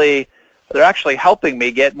actually helping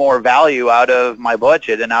me get more value out of my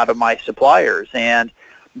budget and out of my suppliers. And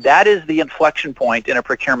that is the inflection point in a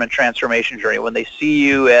procurement transformation journey, when they see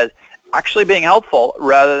you as actually being helpful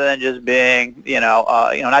rather than just being,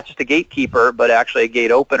 not just a gatekeeper, but actually a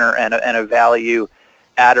gate opener and a value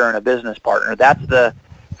adder and a business partner.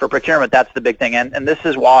 For procurement, that's the big thing. And this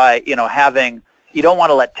is why, you don't want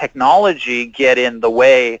to let technology get in the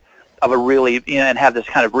way of a really, and have this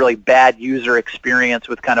kind of really bad user experience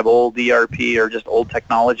with kind of old ERP or just old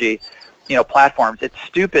technology, platforms. It's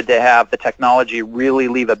stupid to have the technology really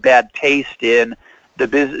leave a bad taste in the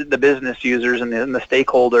business users and the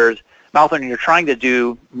stakeholders' mouth when you're trying to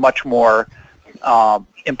do much more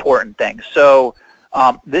important things. So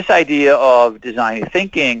this idea of design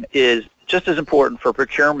thinking is just as important for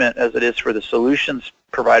procurement as it is for the solutions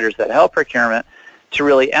providers that help procurement, to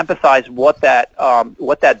really empathize what that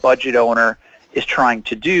budget owner is trying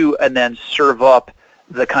to do, and then serve up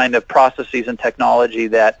the kind of processes and technology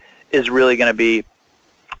that is really going to be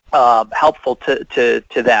helpful to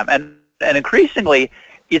them. And increasingly,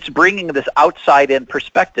 it's bringing this outside-in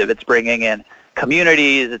perspective. It's bringing in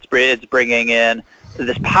communities. It's bringing in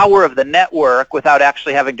this power of the network without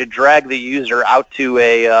actually having to drag the user out to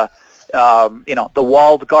the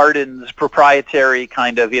walled gardens proprietary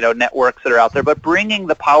kind of networks that are out there, but bringing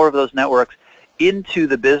the power of those networks into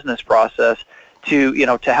the business process to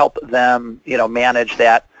help them manage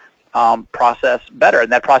that process better. And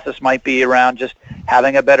that process might be around just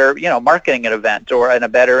having a better marketing an event, or a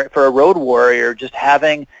better, for a road warrior, just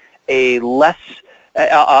having a less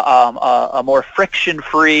a more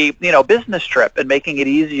friction-free business trip, and making it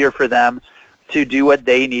easier for them to do what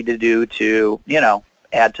they need to do to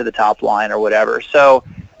add to the top line or whatever. So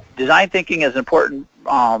design thinking is an important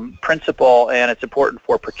principle, and it's important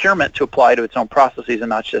for procurement to apply to its own processes and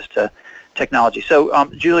not just to technology. So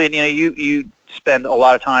Julien, you spend a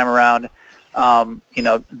lot of time around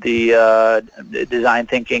the design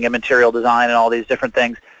thinking and material design and all these different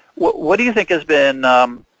things. what do you think has been,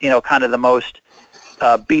 kind of the most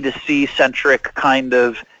B2C centric kind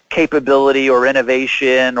of capability or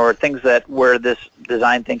innovation or things that where this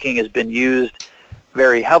design thinking has been used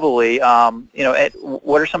very heavily?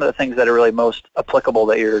 What are some of the things that are really most applicable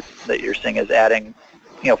that you're seeing as adding,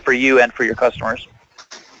 for you and for your customers?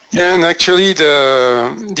 Yeah, and actually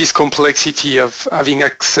this complexity of having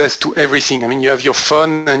access to everything. I mean, you have your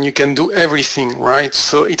phone and you can do everything, right?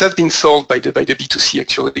 So it has been solved by the B2C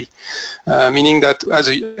actually, meaning that as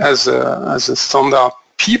a standard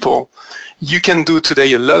people, you can do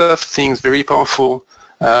today a lot of things very powerful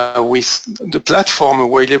with the platform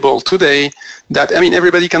available today that, I mean,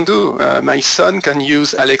 everybody can do. My son can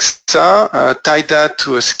use Alexa, tie that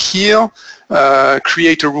to a skill,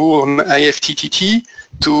 create a rule on IFTTT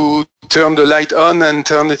to turn the light on and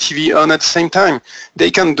turn the TV on at the same time.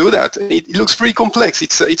 They can do that. It looks pretty complex.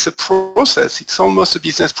 It's a process. It's almost a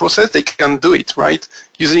business process. They can do it, right,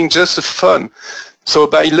 using just a phone. So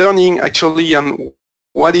by learning actually on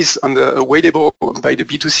what is available by the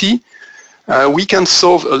B2C, we can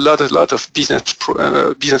solve a lot of business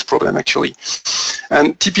problem actually.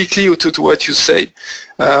 And typically to what you said,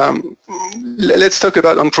 let's talk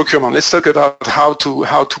about on procurement. Let's talk about how to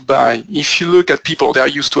buy. If you look at people, they are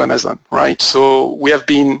used to Amazon, right? So we have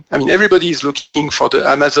been, I mean, everybody is looking for the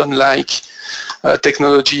Amazon-like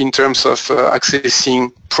technology in terms of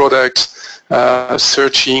accessing products,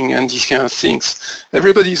 searching, and these kind of things.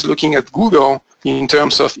 Everybody is looking at Google in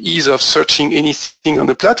terms of ease of searching anything on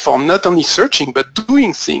the platform, not only searching, but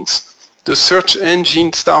doing things. The search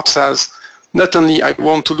engine starts as not only I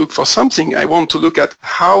want to look for something, I want to look at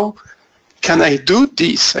how can I do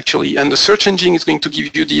this actually, and the search engine is going to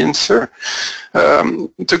give you the answer.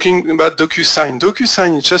 Talking about DocuSign.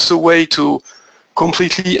 DocuSign is just a way to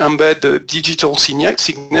completely embed the digital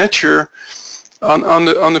signature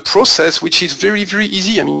on a process which is very, very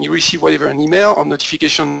easy. I mean, you receive whatever, an email or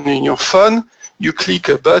notification in your phone, you click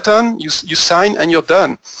a button, you sign, and you're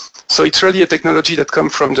done. So it's really a technology that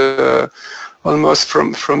comes from almost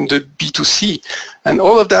from the B2C. And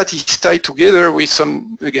all of that is tied together with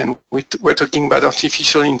some, again, we're talking about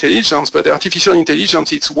artificial intelligence, but artificial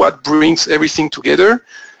intelligence is what brings everything together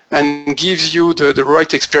and gives you the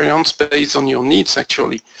right experience based on your needs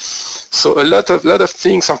actually. So a lot of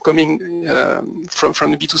things are coming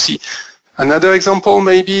from the B2C. Another example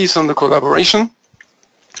maybe is on the collaboration.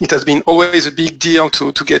 It has been always a big deal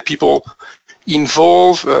to get people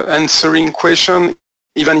involved, answering questions,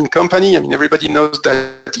 even in company. I mean, everybody knows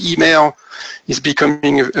that email is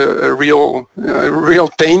becoming a real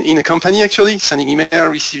pain in a company actually, sending email,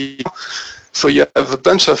 receiving. So you have a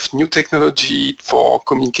bunch of new technology for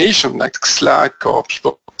communication like Slack or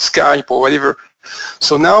Skype or whatever.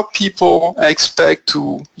 So now people expect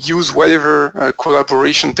to use whatever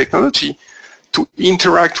collaboration technology to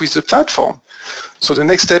interact with the platform. So the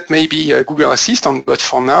next step may be Google Assistant, but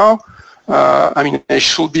for now, I mean, I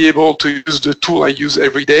should be able to use the tool I use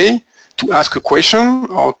every day to ask a question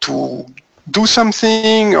or to do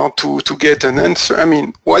something or to get an answer. I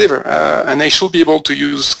mean, whatever. And I should be able to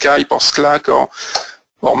use Skype or Slack or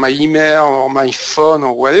my email or my phone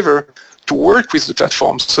or whatever to work with the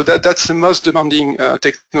platform. So that's the most demanding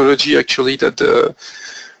technology actually that the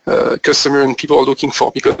customer and people are looking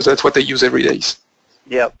for, because that's what they use every day.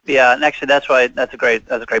 Yeah, and actually that's a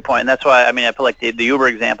great point, and that's why, I mean, I feel like the Uber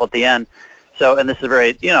example at the end. So, and this is a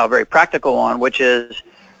very practical one, which is,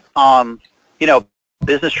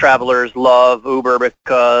 business travelers love Uber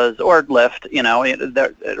because, or Lyft,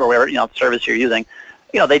 or whatever service you're using,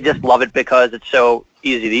 they just love it because it's so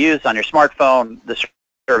easy to use on your smartphone. The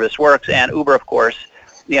service works, and Uber, of course,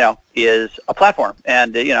 is a platform,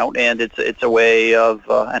 and and it's a way of,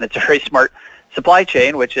 and it's a very smart supply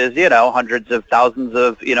chain, which is hundreds of thousands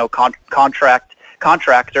of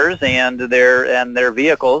contractors and their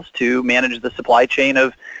vehicles to manage the supply chain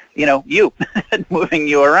of you moving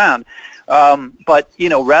you around. But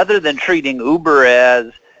rather than treating Uber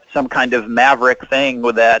as some kind of maverick thing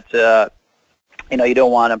with that you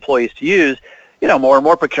don't want employees to use, more and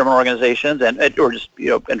more procurement organizations or just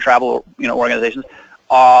and travel organizations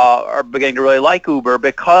are beginning to really like Uber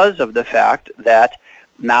because of the fact that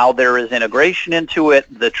now there is integration into it.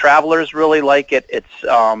 The travelers really like it. It's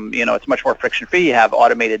it's much more friction free. You have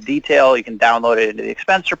automated detail. You can download it into the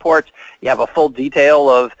expense reports. You have a full detail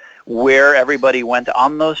of where everybody went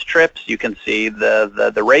on those trips. You can see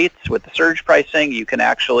the rates with the surge pricing. You can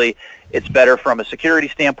actually, it's better from a security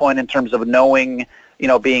standpoint in terms of knowing,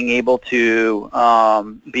 being able to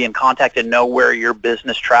be in contact and know where your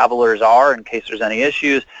business travelers are in case there's any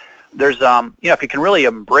issues. There's if you can really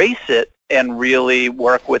embrace it and really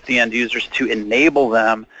work with the end users to enable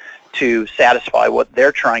them to satisfy what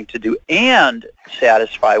they're trying to do and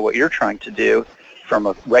satisfy what you're trying to do from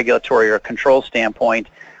a regulatory or control standpoint,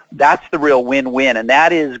 that's the real win-win, and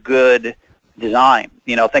that is good design.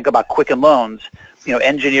 Think about Quicken Loans,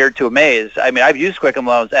 engineered to amaze. I mean, I've used Quicken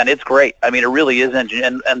Loans, and it's great. I mean, it really is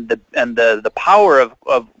engineered, and the power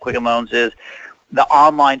of Quicken Loans is the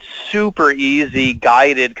online, super easy,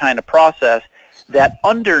 guided kind of process that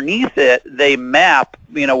underneath it, they map,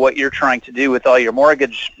 what you're trying to do with all your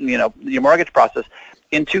mortgage, your mortgage process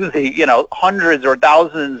into the, hundreds or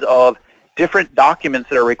thousands of different documents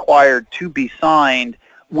that are required to be signed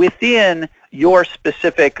within your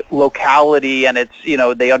specific locality, and it's,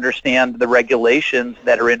 they understand the regulations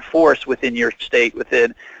that are in force within your state,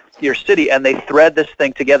 within your city, and they thread this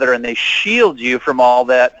thing together and they shield you from all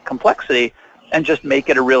that complexity and just make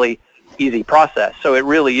it a really easy process. So it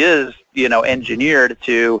really is, engineered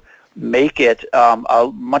to make it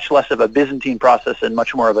a much less of a Byzantine process and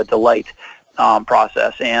much more of a delight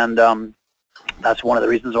process. And that's one of the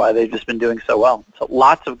reasons why they've just been doing so well. So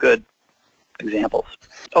lots of good examples.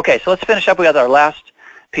 Okay, so let's finish up. We got our last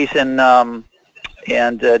piece, and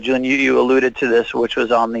Julien, you alluded to this, which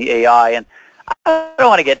was on the AI. And I don't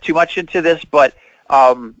want to get too much into this, but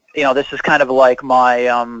this is kind of like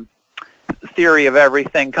my theory of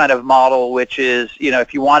everything kind of model, which is,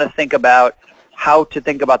 if you want to think about how to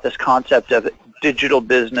think about this concept of digital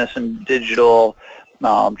business and digital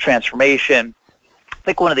transformation, I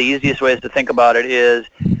think one of the easiest ways to think about it is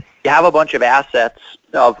you have a bunch of assets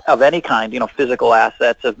of any kind, physical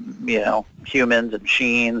assets of, humans and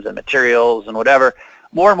machines and materials and whatever.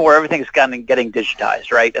 More and more, everything's kind of getting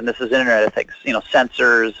digitized, right? And this is Internet of Things,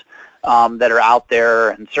 sensors that are out there,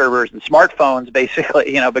 and servers and smartphones,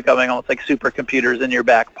 basically, becoming almost like supercomputers in your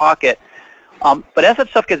back pocket. But as that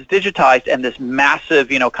stuff gets digitized and this massive,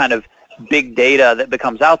 kind of big data that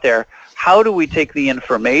becomes out there, how do we take the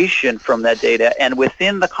information from that data and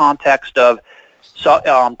within the context of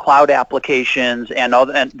cloud applications and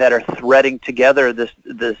that are threading together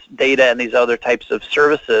this data and these other types of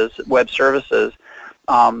services, web services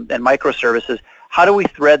and microservices, how do we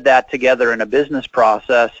thread that together in a business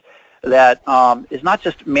process that is not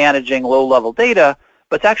just managing low-level data,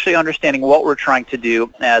 but it's actually understanding what we're trying to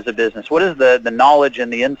do as a business? What is the knowledge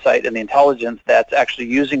and the insight and the intelligence that's actually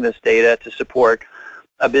using this data to support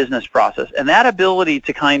a business process? And that ability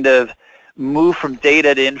to kind of move from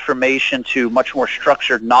data to information to much more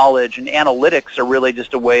structured knowledge and analytics are really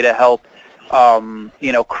just a way to help,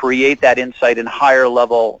 create that insight and higher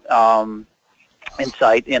level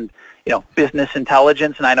insight in, business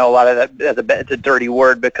intelligence. And I know a lot of that, it's a dirty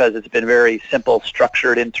word because it's been very simple,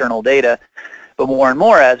 structured internal data. But more and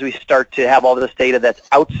more, as we start to have all this data that's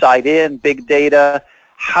outside in, big data,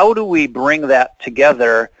 how do we bring that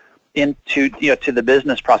together into, to the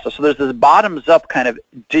business process? So there's this bottoms-up kind of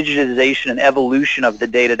digitization and evolution of the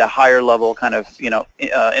data to higher level kind of,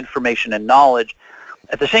 information and knowledge.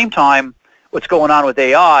 At the same time, what's going on with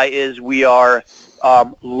AI is we are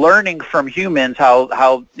learning from humans how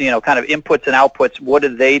kind of inputs and outputs, what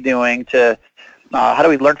are they doing to, how do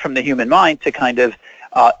we learn from the human mind to kind of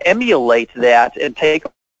emulate that and take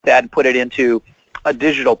that and put it into a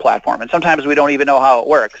digital platform. And sometimes we don't even know how it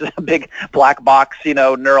works. It's a big black box,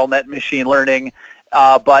 neural net machine learning,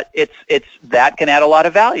 but it's that can add a lot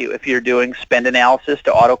of value if you're doing spend analysis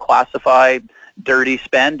to auto-classify dirty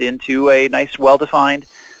spend into a nice, well-defined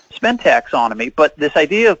spend taxonomy. But this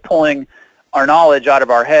idea of pulling our knowledge out of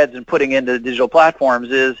our heads and putting it into the digital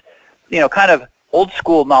platforms is, kind of old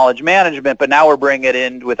school knowledge management, but now we're bringing it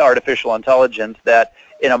in with artificial intelligence that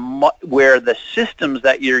where the systems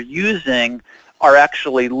that you're using are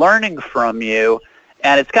actually learning from you,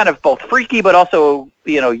 and it's kind of both freaky but also,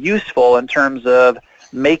 useful in terms of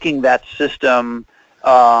making that system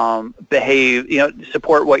behave,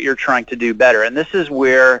 support what you're trying to do better. And this is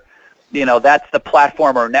where, that's the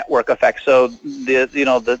platform or network effect. So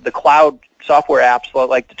the cloud software apps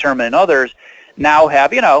like Determine and others now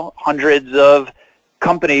have, hundreds of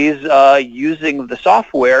companies using the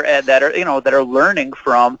software that are learning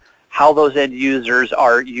from how those end users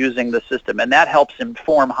are using the system, and that helps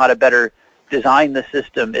inform how to better design the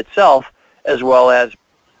system itself, as well as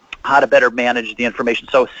how to better manage the information.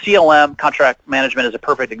 So CLM, contract management, is a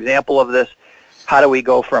perfect example of this. How do we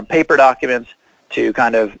go from paper documents to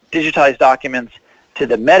kind of digitized documents to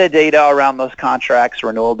the metadata around those contracts,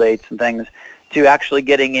 renewal dates and things, to actually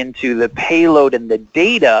getting into the payload and the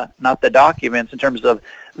data, not the documents, in terms of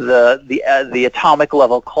the atomic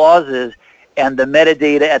level clauses and the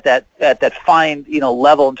metadata at that fine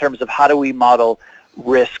level in terms of how do we model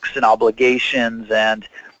risks and obligations and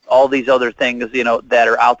all these other things, that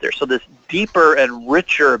are out there. So this deeper and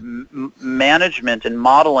richer management and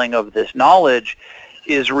modeling of this knowledge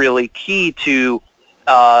is really key to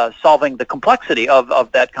solving the complexity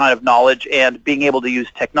of that kind of knowledge, and being able to use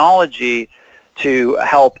technology to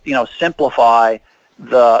help, simplify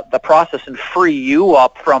the process and free you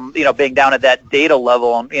up from, being down at that data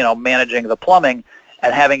level and, managing the plumbing,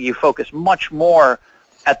 and having you focus much more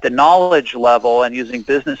at the knowledge level and using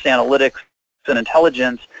business analytics and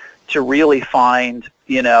intelligence to really find,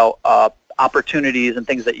 opportunities and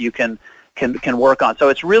things that you can work on. So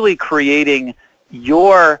it's really creating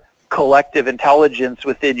your collective intelligence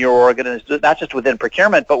within your organization, not just within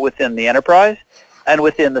procurement, but within the enterprise and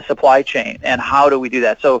within the supply chain. And how do we do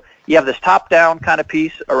that? So you have this top-down kind of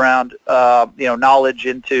piece around, knowledge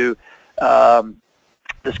into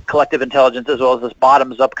this collective intelligence, as well as this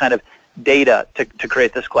bottoms-up kind of data to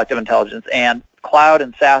create this collective intelligence. And cloud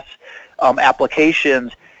and SaaS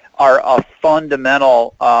applications are a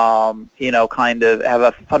fundamental, have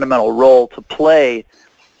a fundamental role to play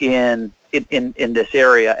in this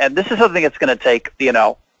area. And this is something that's going to take,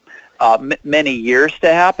 many years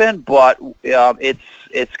to happen, but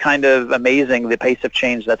it's kind of amazing the pace of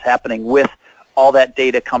change that's happening with all that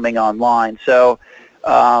data coming online. So,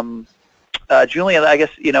 Julien, I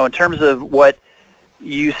guess, in terms of what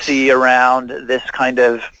you see around this kind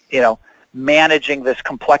of, managing this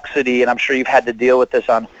complexity, and I'm sure you've had to deal with this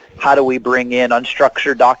on how do we bring in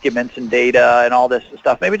unstructured documents and data and all this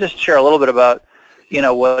stuff. Maybe just share a little bit about,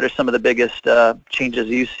 what are some of the biggest changes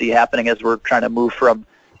you see happening as we're trying to move from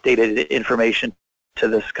data to information to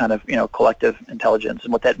this kind of, collective intelligence,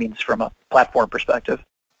 and what that means from a platform perspective.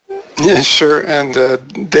 Yeah, sure. And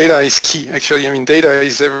data is key. Actually, data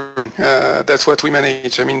is that's what we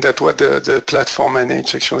manage. That's what the platform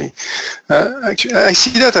manage. Actually, I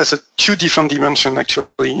see that as two different dimensions.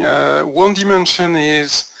 Actually, one dimension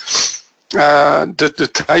is the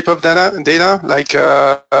type of data. Like,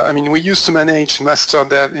 we used to manage master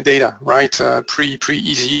data, right? Pretty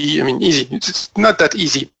easy. Easy. It's not that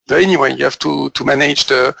easy. But anyway, you have to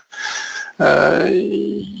manage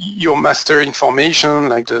your master information,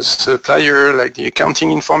 like the supplier, like the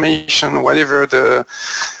accounting information, whatever, the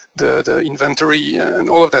inventory and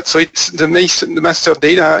all of that. So it's the master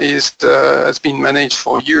data has been managed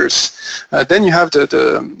for years. Then you have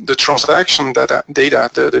the transaction data,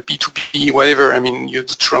 the B2B, whatever. You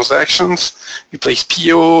do transactions, you place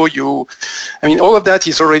PO, all of that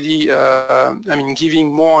is already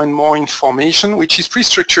giving more and more information, which is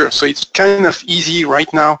pre-structured. So it's kind of easy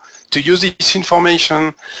right now to use this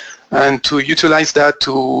information and to utilize that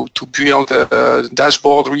to build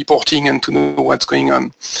dashboard reporting and to know what's going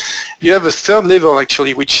on. You have a third level,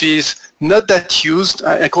 actually, which is not that used.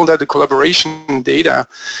 I call that the collaboration data.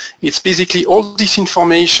 It's basically all this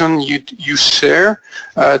information you share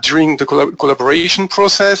during the collaboration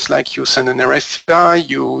process, like you send an RFI,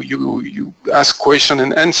 you ask question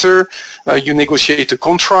and answer, you negotiate a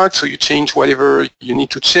contract, so you change whatever you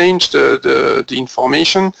need to change, the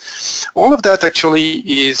information. All of that actually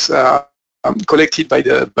is collected by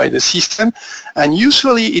the system, and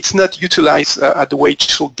usually it's not utilized at the way it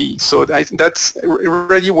should be. So that's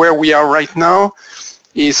really where we are right now,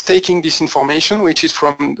 is taking this information, which is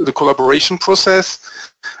from the collaboration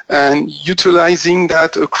process, and utilizing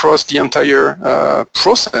that across the entire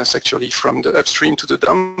process, actually, from the upstream to the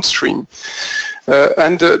downstream.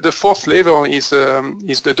 And the fourth level is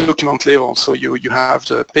the document level. So you have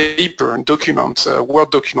the paper and documents, Word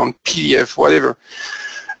document, PDF, whatever.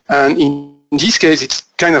 And in this case, it's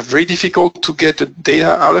kind of very difficult to get the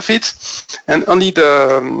data out of it, and only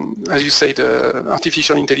as you say, the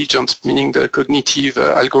artificial intelligence, meaning the cognitive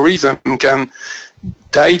algorithm, can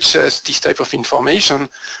digest this type of information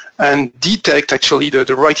and detect actually the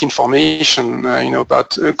right information.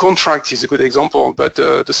 About contract is a good example, but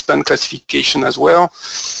the spend classification as well.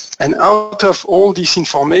 And out of all this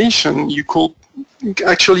information, you could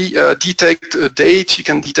actually detect a date, you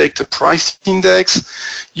can detect a price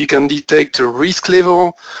index, you can detect a risk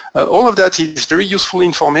level. All of that is very useful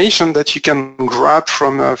information that you can grab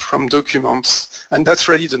from documents. And that's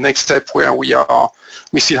really the next step where we are.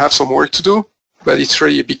 We still have some work to do, but it's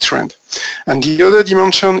really a big trend. And the other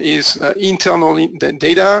dimension is internal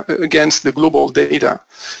data against the global data.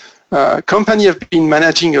 Companies have been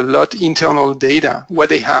managing a lot internal data, what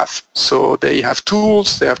they have. So they have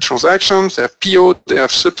tools, they have transactions, they have PO, they have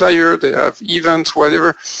supplier, they have events,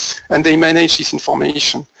 whatever, and they manage this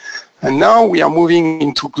information. And now we are moving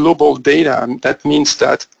into global data, and that means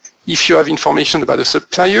that if you have information about a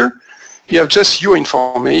supplier, you have just your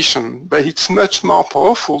information, but it's much more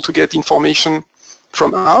powerful to get information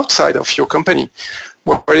from outside of your company.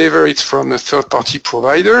 whatever it's from a third-party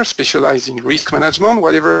provider specialized in risk management,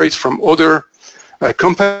 whatever it's from other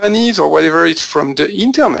companies, or whatever it's from the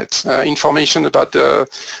internet, information about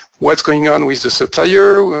what's going on with the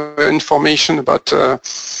supplier, information about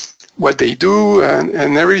what they do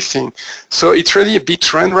and everything. So it's really a big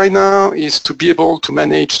trend right now is to be able to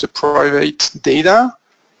manage the private data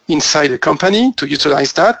inside a company, to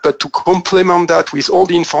utilize that, but to complement that with all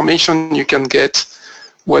the information you can get,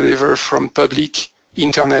 whatever from public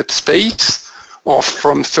internet space or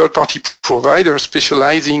from third-party providers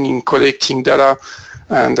specializing in collecting data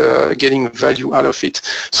and getting value out of it.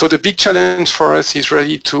 So the big challenge for us is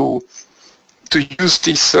really to use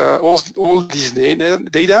this all this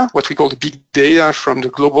data, what we call the big data from the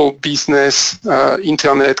global business,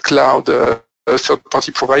 internet, cloud,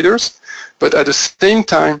 third-party providers, but at the same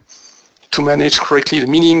time to manage correctly,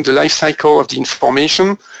 meaning the life cycle of the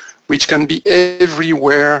information, which can be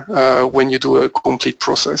everywhere when you do a complete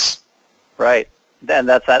process. Right. And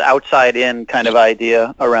that's that outside-in kind of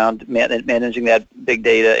idea around managing that big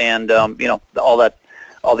data and you know, all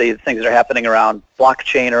the things that are happening around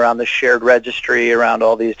blockchain, around the shared registry, around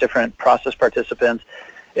all these different process participants.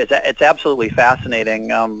 It's absolutely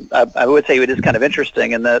fascinating. I would say it is kind of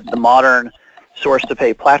interesting in the modern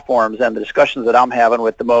source-to-pay platforms, and the discussions that I'm having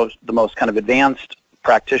with the most kind of advanced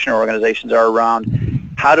practitioner organizations are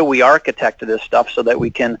around how do we architect this stuff so that we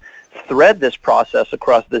can thread this process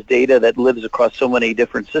across this data that lives across so many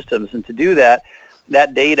different systems. And to do that,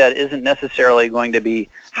 that data isn't necessarily going to be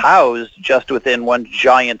housed just within one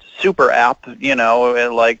giant super app, you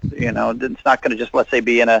know, like, you know, it's not going to just, let's say,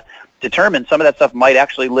 be in a determined. Some of that stuff might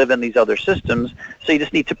actually live in these other systems, so you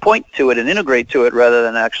just need to point to it and integrate to it rather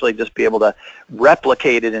than actually just be able to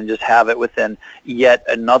replicate it and just have it within yet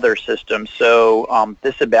another system. So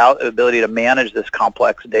this ability to manage this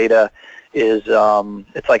complex data is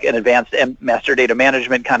it's like an advanced master data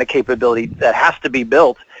management kind of capability that has to be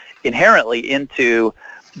built inherently into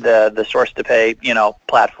the source-to-pay, you know,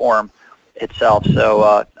 platform itself.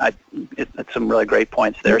 So it's some really great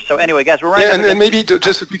points there. So anyway, guys, we're running. Yeah, and then maybe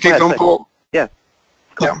just a quick example. Yeah.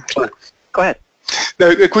 Go ahead.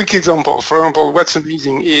 No, a quick example. For example, what's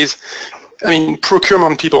amazing is, I mean,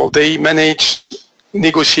 procurement people, they manage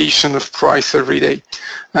negotiation of price every day.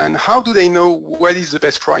 And how do they know what is the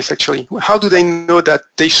best price actually? How do they know that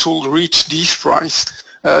they should reach this price?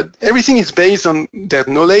 Everything is based on their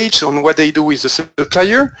knowledge, on what they do with the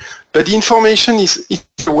supplier, but the information is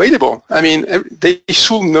available. I mean, they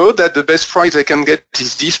should know that the best price they can get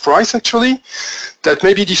is this price actually, that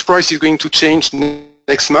maybe this price is going to change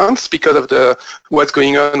next month because of what's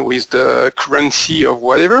going on with the currency or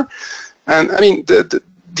whatever. And I mean,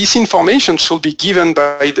 this information should be given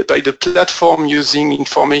by the platform using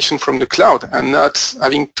information from the cloud and not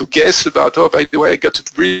having to guess about, oh, by the way, I got a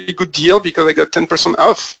really good deal because I got 10%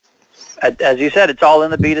 off. As you said, it's all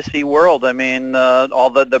in the B2C world. I mean, all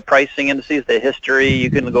the pricing indices, the history, you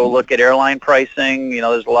can go look at airline pricing. You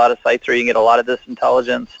know, there's a lot of sites where you can get a lot of this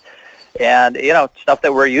intelligence. And, you know, stuff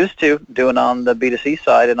that we're used to doing on the B2C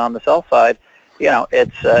side and on the sell side. You know,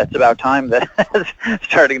 it's about time that it's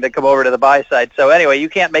starting to come over to the buy side. So anyway, you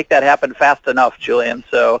can't make that happen fast enough, Julien.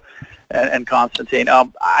 So, and Constantine.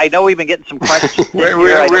 I know we've been getting some questions.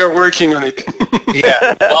 We're working on it.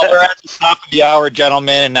 Yeah. Well, we're at the top of the hour,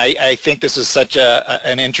 gentlemen, and I think this is such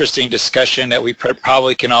an interesting discussion that we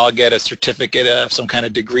probably can all get a certificate of some kind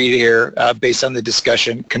of degree here based on the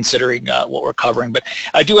discussion, considering what we're covering. But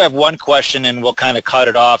I do have one question, and we'll kind of cut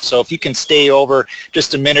it off. So if you can stay over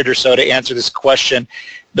just a minute or so to answer this question.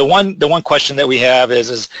 The one question that we have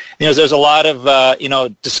is you know, there's a lot of you know,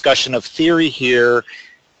 discussion of theory here.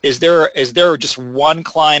 Is there just one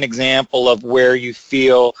client example of where you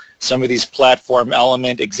feel some of these platform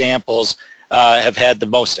element examples have had the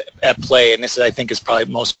most at play? And this, I think, is probably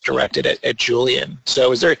most directed at Julien.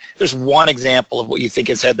 So there's one example of what you think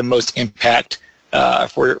has had the most impact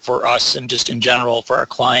for us and just in general for our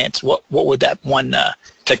clients? What would that one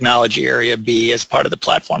technology area be as part of the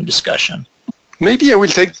platform discussion? Maybe I will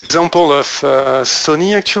take the example of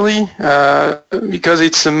Sony actually, because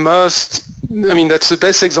it's the most, I mean, that's the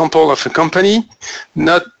best example of a company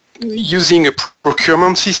not using a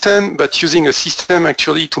procurement system, but using a system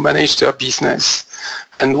actually to manage their business.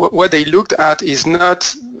 And what they looked at is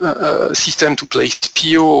not a system to place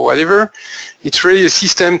PO or whatever. It's really a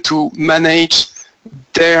system to manage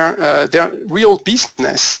their real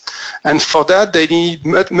business. And for that, they need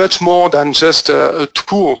much more than just a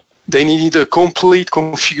tool. They needed a complete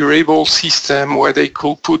configurable system where they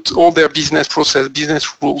could put all their business process,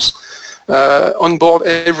 business rules onboard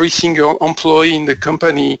every single employee in the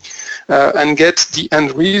company, and get the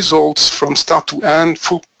end results from start to end,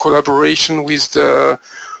 full collaboration with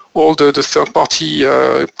all the third-party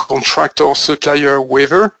contractor, supplier,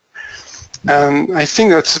 waiver. And I think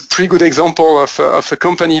that's a pretty good example of a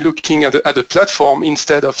company looking at a platform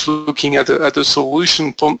instead of looking at a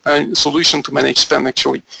solution to manage spend,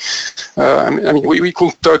 actually. I mean, we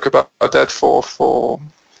could talk about that for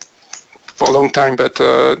a long time, but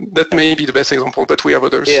that may be the best example, but we have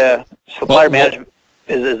others. Yeah, supplier management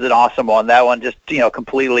is an awesome one. That one just,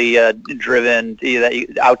 completely driven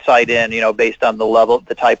outside in, based on the level,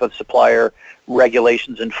 the type of supplier,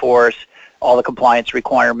 regulations in force, all the compliance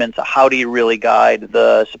requirements. How do you really guide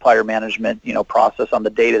the supplier management, process on the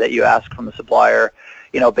data that you ask from the supplier,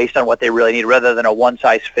 based on what they really need, rather than a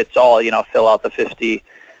one-size-fits-all, fill out the 50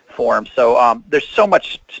 forms. So there's so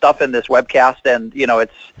much stuff in this webcast, and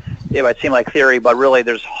it might seem like theory, but really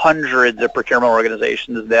there's hundreds of procurement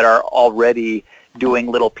organizations that are already doing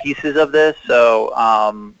little pieces of this. So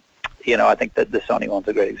I think that the Sony one's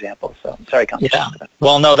a great example. So sorry, Con. Yeah.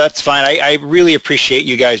 Well, no, that's fine. I really appreciate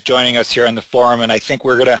you guys joining us here on the forum, and I think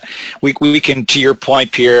we can, to your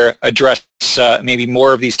point, Pierre, address maybe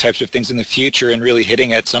more of these types of things in the future, and really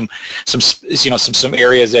hitting at some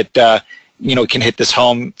areas that can hit this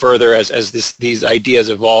home further as these ideas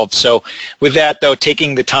evolve. So with that, though,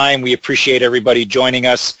 taking the time, we appreciate everybody joining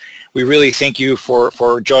us. We really thank you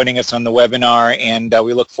for joining us on the webinar, and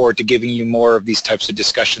we look forward to giving you more of these types of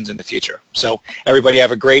discussions in the future. So everybody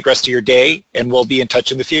have a great rest of your day, and we'll be in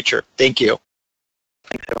touch in the future. Thank you.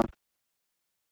 Thanks, everyone.